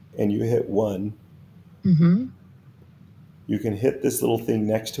and you hit one, Mm-hmm. you can hit this little thing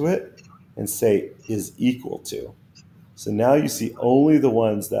next to it and say is equal to. So now you see only the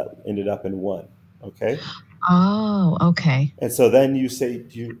ones that ended up in one. Okay. Oh, okay. And so then you say,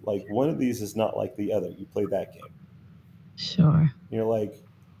 you like one of these is not like the other. You play that game. Sure. You're like,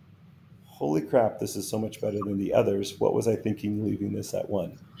 holy crap, this is so much better than the others. What was I thinking leaving this at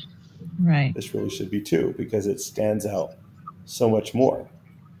one? Right. This really should be two because it stands out so much more.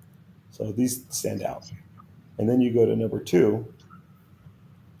 So these stand out. And then you go to number two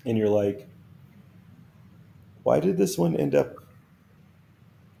and you're like, why did this one end up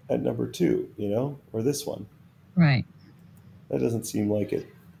at number two, you know, or this one? Right. That doesn't seem like it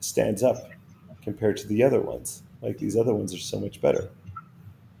stands up compared to the other ones. Like these other ones are so much better.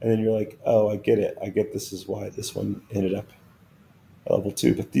 And then you're like, oh, I get it. I get this is why this one ended up at level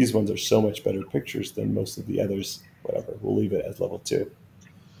two. But these ones are so much better pictures than most of the others. Whatever, we'll leave it as level two.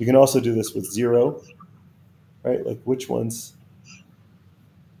 You can also do this with zero, right? Like which ones?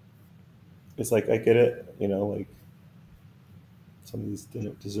 It's like I get it, you know, like some of these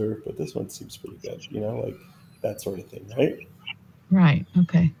didn't deserve, but this one seems pretty good, you know, like that sort of thing, right? Right.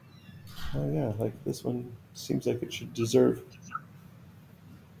 Okay. Oh yeah, like this one seems like it should deserve.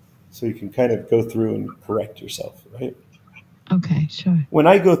 So you can kind of go through and correct yourself, right? Okay. Sure. When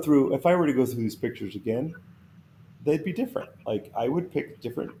I go through, if I were to go through these pictures again, they'd be different. Like I would pick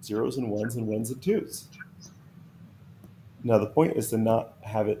different zeros and ones and twos. Now the point is to not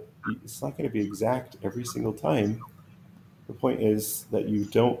have it. It's not going to be exact every single time. The point is that you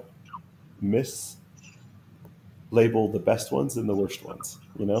don't mislabel the best ones and the worst ones.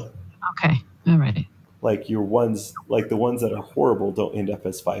 You know, Okay. All right. like your ones, like the ones that are horrible, don't end up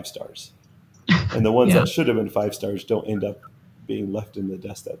as 5 stars, and the ones Yeah. that should have been 5 stars don't end up being left in the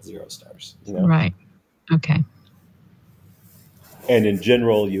dust at 0 stars. You know, Right. Okay. and in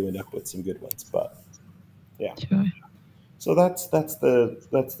general, you end up with some good ones. But yeah. Sure. So that's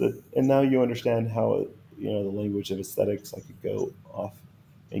the and now you understand how you know the language of aesthetics. I could go off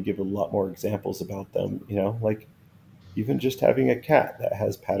and give a lot more examples about them. You know, like even just having a cat that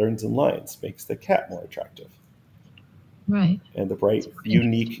has patterns and lines makes the cat more attractive, Right. and the bright, Interesting.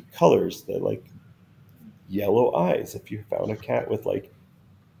 unique colors that like yellow eyes. If you found a cat with like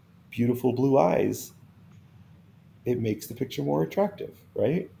beautiful blue eyes, it makes the picture more attractive,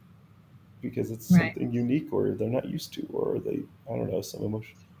 right? Because it's Right. something unique or they're not used to, or they I don't know some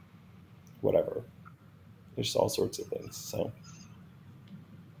emotion, whatever. There's all sorts of things. So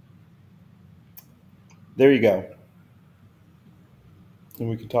there you go. And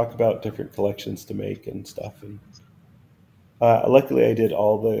we can talk about different collections to make and stuff. And luckily, I did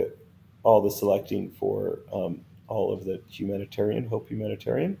all the selecting for all of the humanitarian, Hope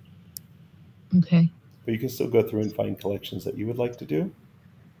Humanitarian. Okay. But you can still go through and find collections that you would like to do.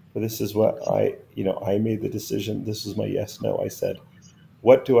 But this is what you know, I made the decision. This is my yes, no. I said,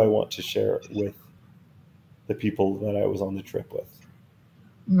 what do I want to share with the people that I was on the trip with?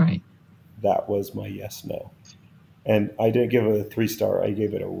 Right. That was my yes, no. And I didn't give it a 3 star. I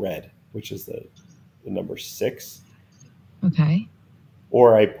gave it a red, which is the number 6. Okay.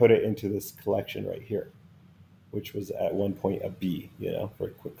 Or I put it into this collection right here, which was at one point a B, you know, for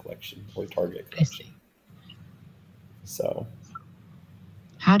a quick collection or target I collection. see. So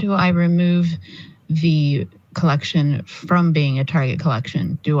How do I remove the collection from being a target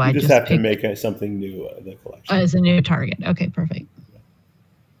collection? Do you I just just have to pick make something new the collection. as a new target? Okay, perfect.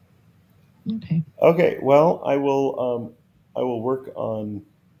 Okay. Okay, well, I will work on.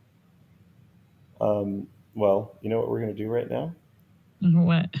 Well, you know what we're going to do right now?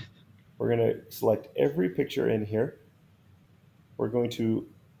 What? We're going to select every picture in here. We're going to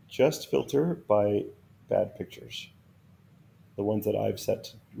just filter by bad pictures, the ones that I've set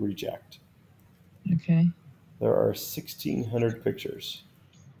to reject. Okay. There are 1,600 pictures.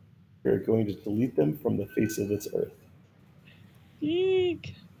 We're going to delete them from the face of this earth.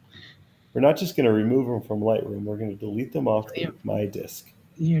 Eek. We're not just going to remove them from Lightroom, we're going to delete them off my disk.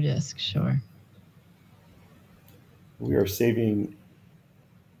 Your disk, sure. We are saving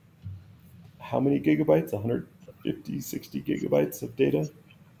how many gigabytes? 150, 60 gigabytes of data.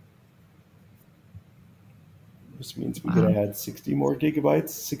 This means we could Wow. add 60 more gigabytes,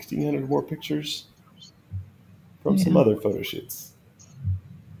 1,600 more pictures from some Yeah. other photo shoots.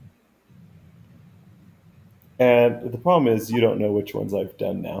 And the problem is you don't know which ones I've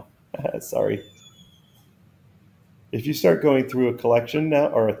done now. Sorry. If you start going through a collection now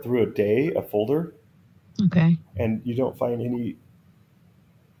or through a day, a folder, Okay. and you don't find any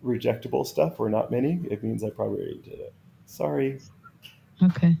rejectable stuff or not many, it means I probably already did it. Sorry.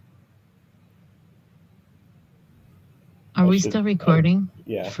 Okay. Are we still recording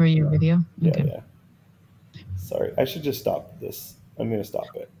yeah. for your video? Yeah, Okay. yeah. Sorry. I should just stop this. I'm going to stop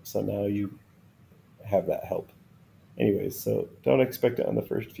it. So now you have that help. Anyways, so don't expect it on the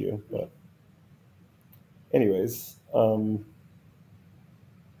first few, but anyways, I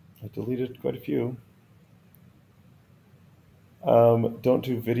deleted quite a few. Don't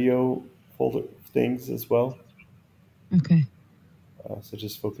do video folder things as well. Okay. So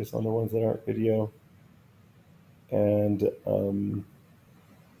just focus on the ones that aren't video. And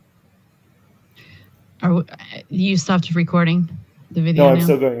You stopped recording the video no, I'm now?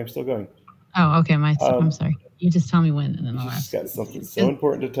 still going. I'm still going. Oh, okay. I'm sorry. You just tell me when, and then You I'll just ask. got something so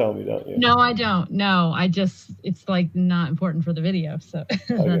important to tell me, don't you? No, I don't. No, it's like not important for the video, so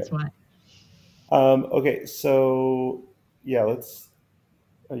Okay. that's why. Okay, so yeah,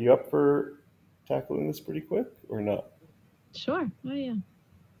 are you up for tackling this pretty quick or not? Sure. Oh yeah.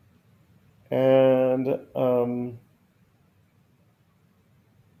 And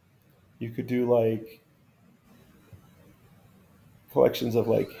you could do like collections of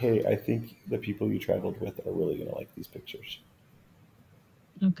like, hey, I think the people you traveled with are really going to like these pictures.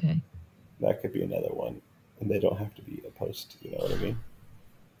 Okay. That could be another one. And they don't have to be a post, you know what I mean?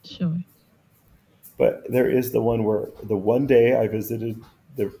 Sure. But there is the one where the one day I visited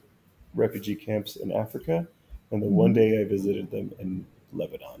the refugee camps in Africa and the one day I visited them in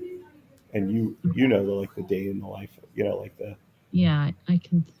Lebanon. And you know the day in the life, like Yeah, I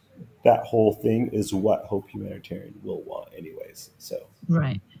can. that whole thing is what Hope Humanitarian will want anyways. So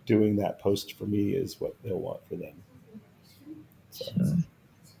Right. doing that post for me is what they'll want for them. So.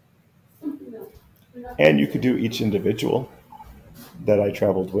 Sure. And you could do each individual that I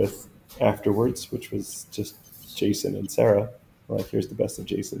traveled with afterwards, which was just Jason and Sarah. Like, here's the best of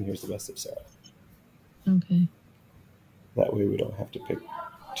Jason, here's the best of Sarah. Okay. That way we don't have to pick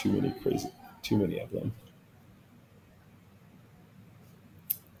too many of them.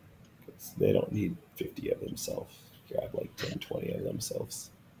 Because they don't need 50 of themselves. Grab like 10, 20 of themselves.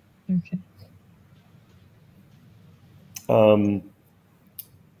 Okay.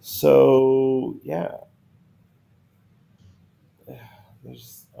 So, yeah.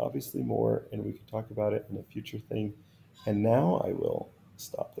 There's obviously more, and we could talk about it in a future thing. And now I will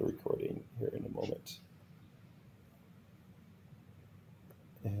stop the recording here in a moment.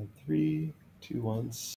 And 3, 2, 1.